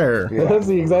is fair. Yeah. That's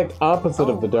the exact opposite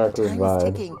of the darkroom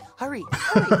vibe. Ticking. Hurry,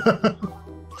 hurry.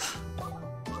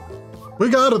 We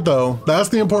got it, though. That's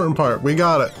the important part. We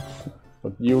got it.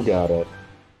 You got it.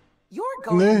 Your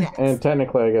going next? And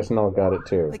technically, I guess Noel got it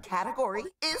too. The category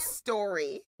is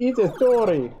story. It's a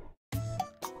story.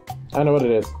 I know what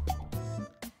it is.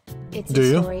 It's Do a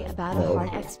you? story about a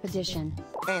hard expedition.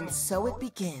 And so it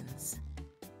begins.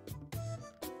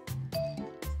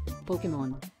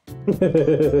 Pokemon.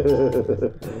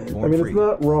 I mean, it's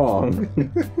not wrong.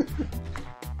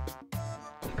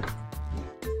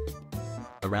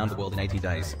 Around the world in 80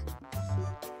 days.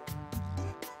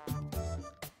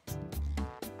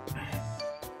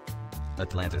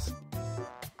 Atlantis.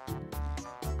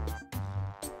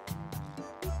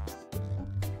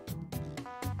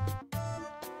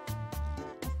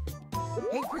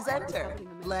 Hey, presenter,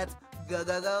 let's go,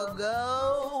 go, go,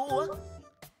 go.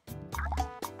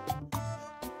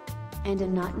 And a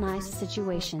not nice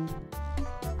situation.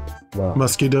 Wow.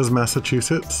 Muskie does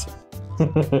Massachusetts.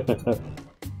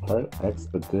 Hard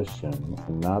expedition.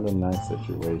 Not a nice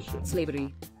situation.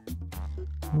 Slavery.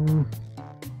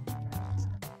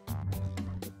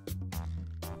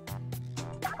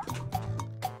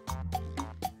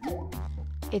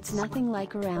 It's nothing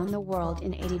like around the world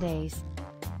in 80 days.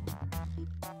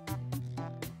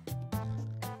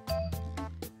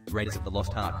 Raiders of the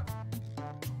Lost Ark.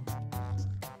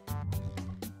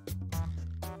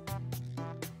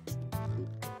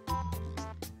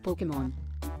 Pokemon.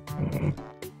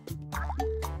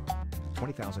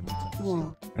 20,000.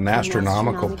 Whoa. An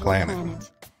astronomical planet.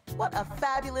 What a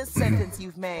fabulous sentence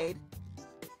you've made.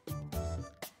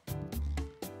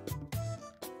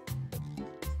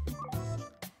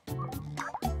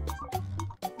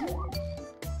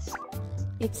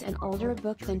 It's an older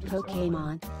book than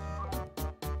Pokemon.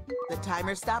 The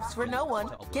timer stops for no one.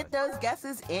 Get those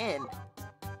guesses in.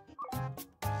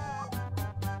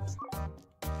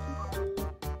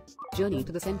 Journey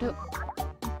to the center.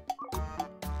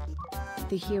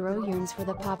 The hero yearns for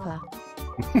the papa.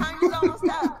 Time is almost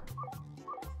up.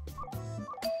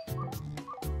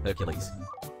 Hercules.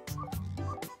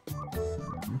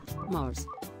 Mars.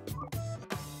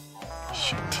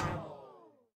 Shit.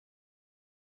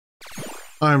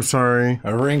 I'm sorry.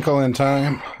 A Wrinkle in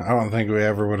Time? I don't think we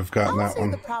ever would have gotten I'll that say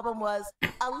one. the problem was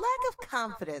a lack of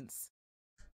confidence.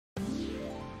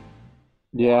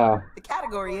 Yeah. The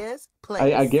category is place.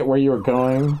 I get where you were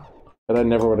going, but I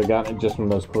never would have gotten it just from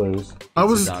those clues. I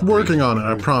was working on it,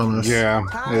 I promise. Yeah,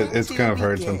 it's kind of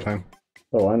hard sometimes.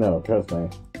 Oh, I know. Trust me.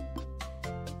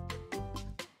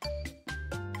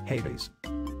 Hades.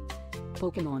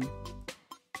 Pokemon.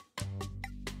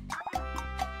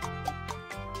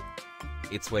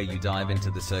 It's where you dive into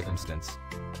the circumstance.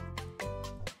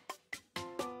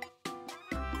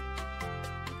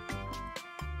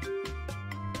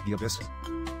 The Abyss.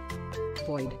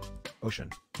 Void. Ocean.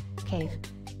 Cave.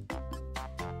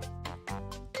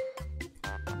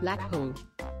 Black hole.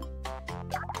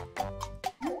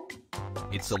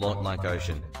 It's a lot like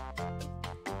ocean.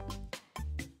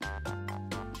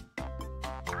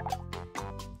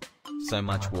 So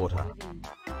much water.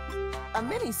 A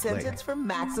mini sentence for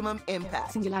maximum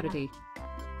impact. Singularity.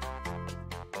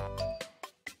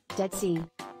 Dead Sea.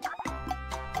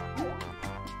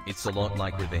 It's a lot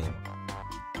like ravine.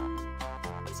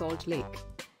 Salt Lake.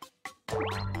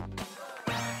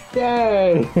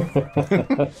 Yay!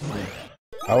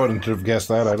 I wouldn't have guessed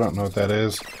that. I don't know what that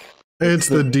is. It's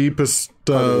the deepest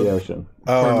Part of the ocean.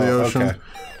 part of the ocean. Okay.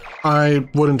 I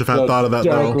wouldn't have had thought of that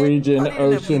Dark though. region,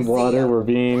 ocean, water,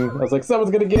 ravine. I was like, someone's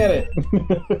gonna get it.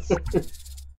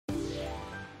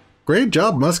 Great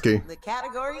job, Muskie. The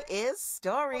category is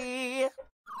story.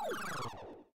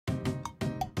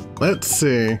 Let's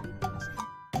see.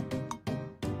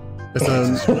 It's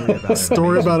a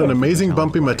story about an amazing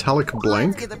bumpy metallic Let's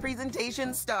blank. get the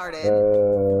presentation started.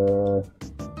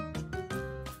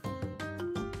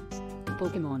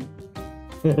 Pokemon.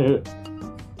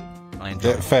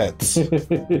 It fits.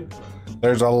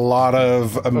 There's a lot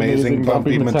of amazing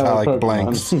bumpy metallic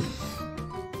blanks.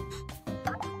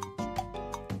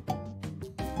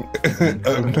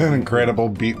 An incredible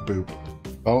beat boop.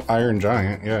 Oh, Iron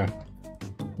Giant, yeah.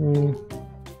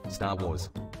 Star Wars.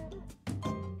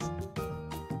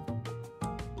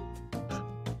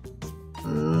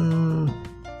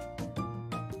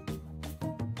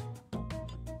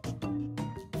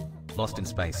 Lost in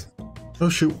Space. Oh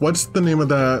shoot, what's the name of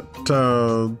that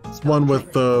one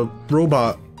with the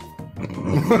robot?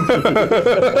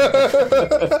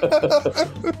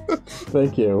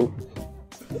 Thank you.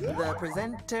 The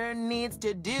presenter needs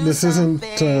to do This isn't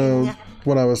something.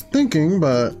 what I was thinking,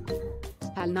 but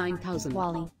HAL 9000.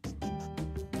 Wally.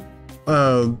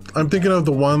 I'm thinking of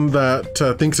the one that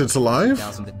thinks it's alive.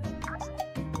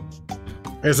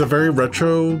 It's a very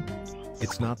retro.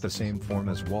 It's not the same form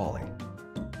as Wally.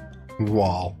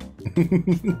 Wall.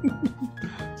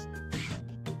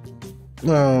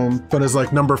 But is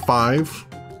like number 5.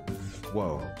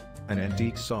 Whoa, an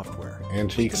antique software.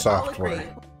 Antique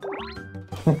software.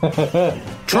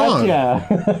 Tron. Yeah.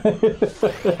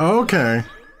 Okay.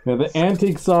 Yeah, the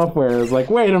antique software is like,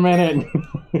 wait a minute.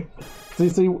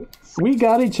 see, we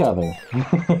got each other.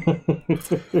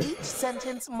 Each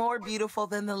sentence more beautiful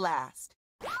than the last.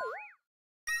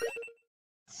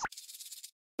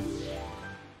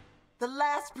 The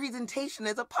last presentation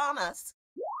is upon us.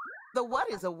 The what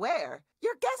is a where?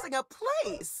 You're guessing a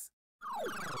place.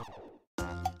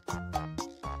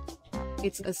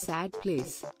 It's a sad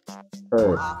place.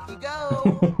 Earth. Off you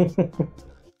go.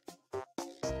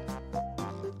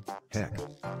 Heck.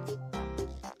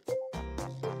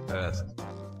 Earth.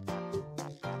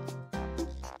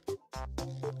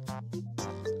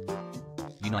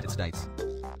 United States.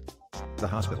 The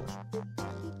hospital.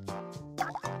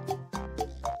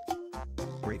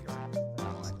 Graveyard.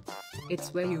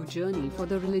 It's where you journey for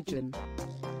the religion.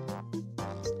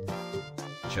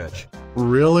 Church.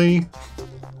 Really?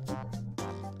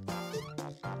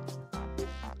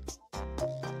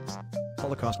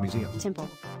 Holocaust Museum. Temple.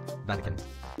 Vatican.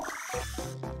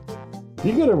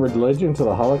 You get a religion to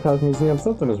the Holocaust Museum,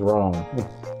 something is wrong.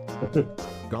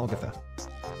 Golgotha.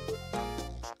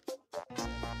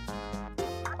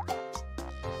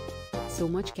 So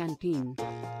much canteen.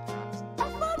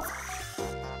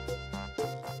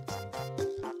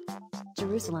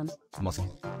 Jerusalem. Mosque.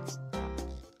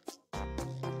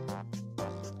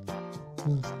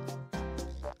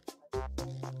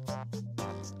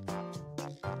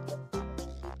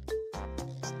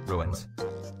 Ruins.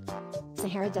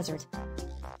 Sahara Desert.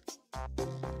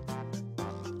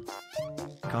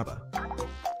 Kaaba.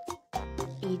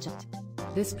 Egypt.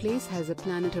 This place has a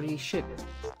planetary ship.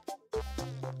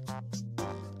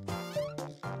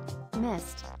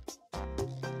 Mist.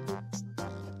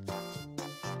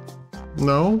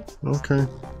 No? Okay.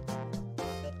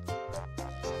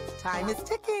 Time is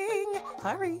ticking.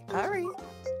 Hurry, hurry.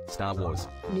 Star Wars.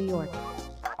 New York.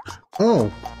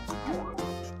 Oh.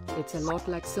 It's a lot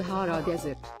like Sahara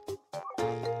Desert.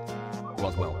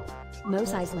 Roswell.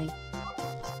 Mos Eisley.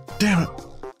 Damn it.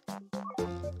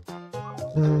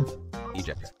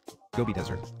 Egypt. Gobi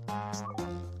Desert.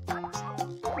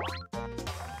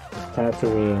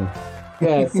 Tatooine.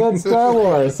 Yeah, it said Star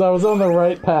Wars, so I was on the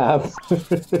right path.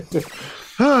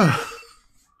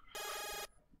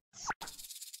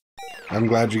 I'm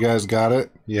glad you guys got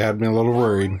it. You had me a little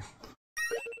worried.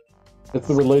 It's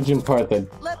the religion part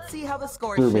that Let's see how the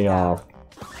scores threw me shake out. off.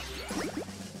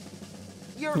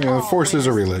 You're Yeah, all Force is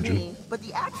a winners to religion. me, but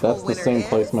the actual That's the winner same is...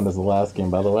 placement as the last game,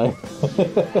 by the way.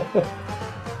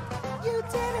 You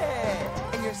did it!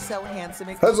 And you're so handsome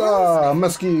and Huzzah,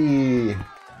 Muskie!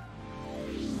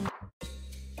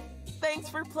 Thanks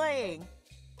for playing.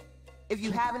 If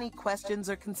you have any questions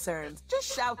or concerns,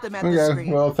 just shout them at the Okay,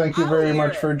 screen. well, thank you I'll very hear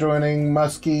much it. for joining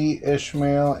Muskie,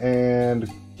 Ishmael,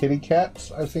 and Kitty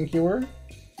Cats, I think you were.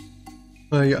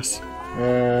 Yes.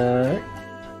 Alright.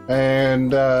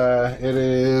 And it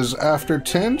is after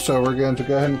 10, so we're going to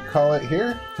go ahead and call it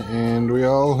here. And we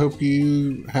all hope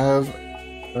you have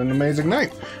an amazing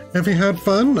night. If you had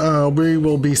fun, we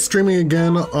will be streaming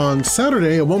again on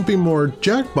Saturday. It won't be more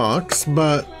Jackbox,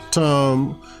 but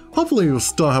hopefully you'll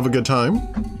still have a good time.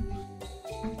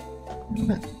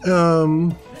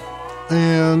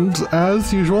 And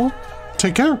as usual,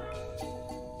 take care.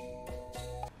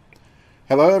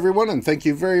 Hello everyone, and thank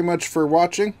you very much for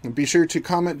watching. And be sure to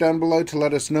comment down below to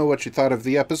let us know what you thought of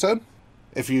the episode.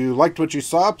 If you liked what you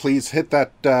saw, please hit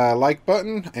that like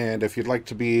button, and if you'd like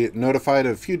to be notified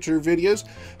of future videos,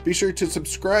 be sure to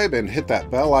subscribe and hit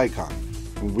that bell icon.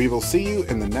 We will see you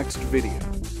in the next video.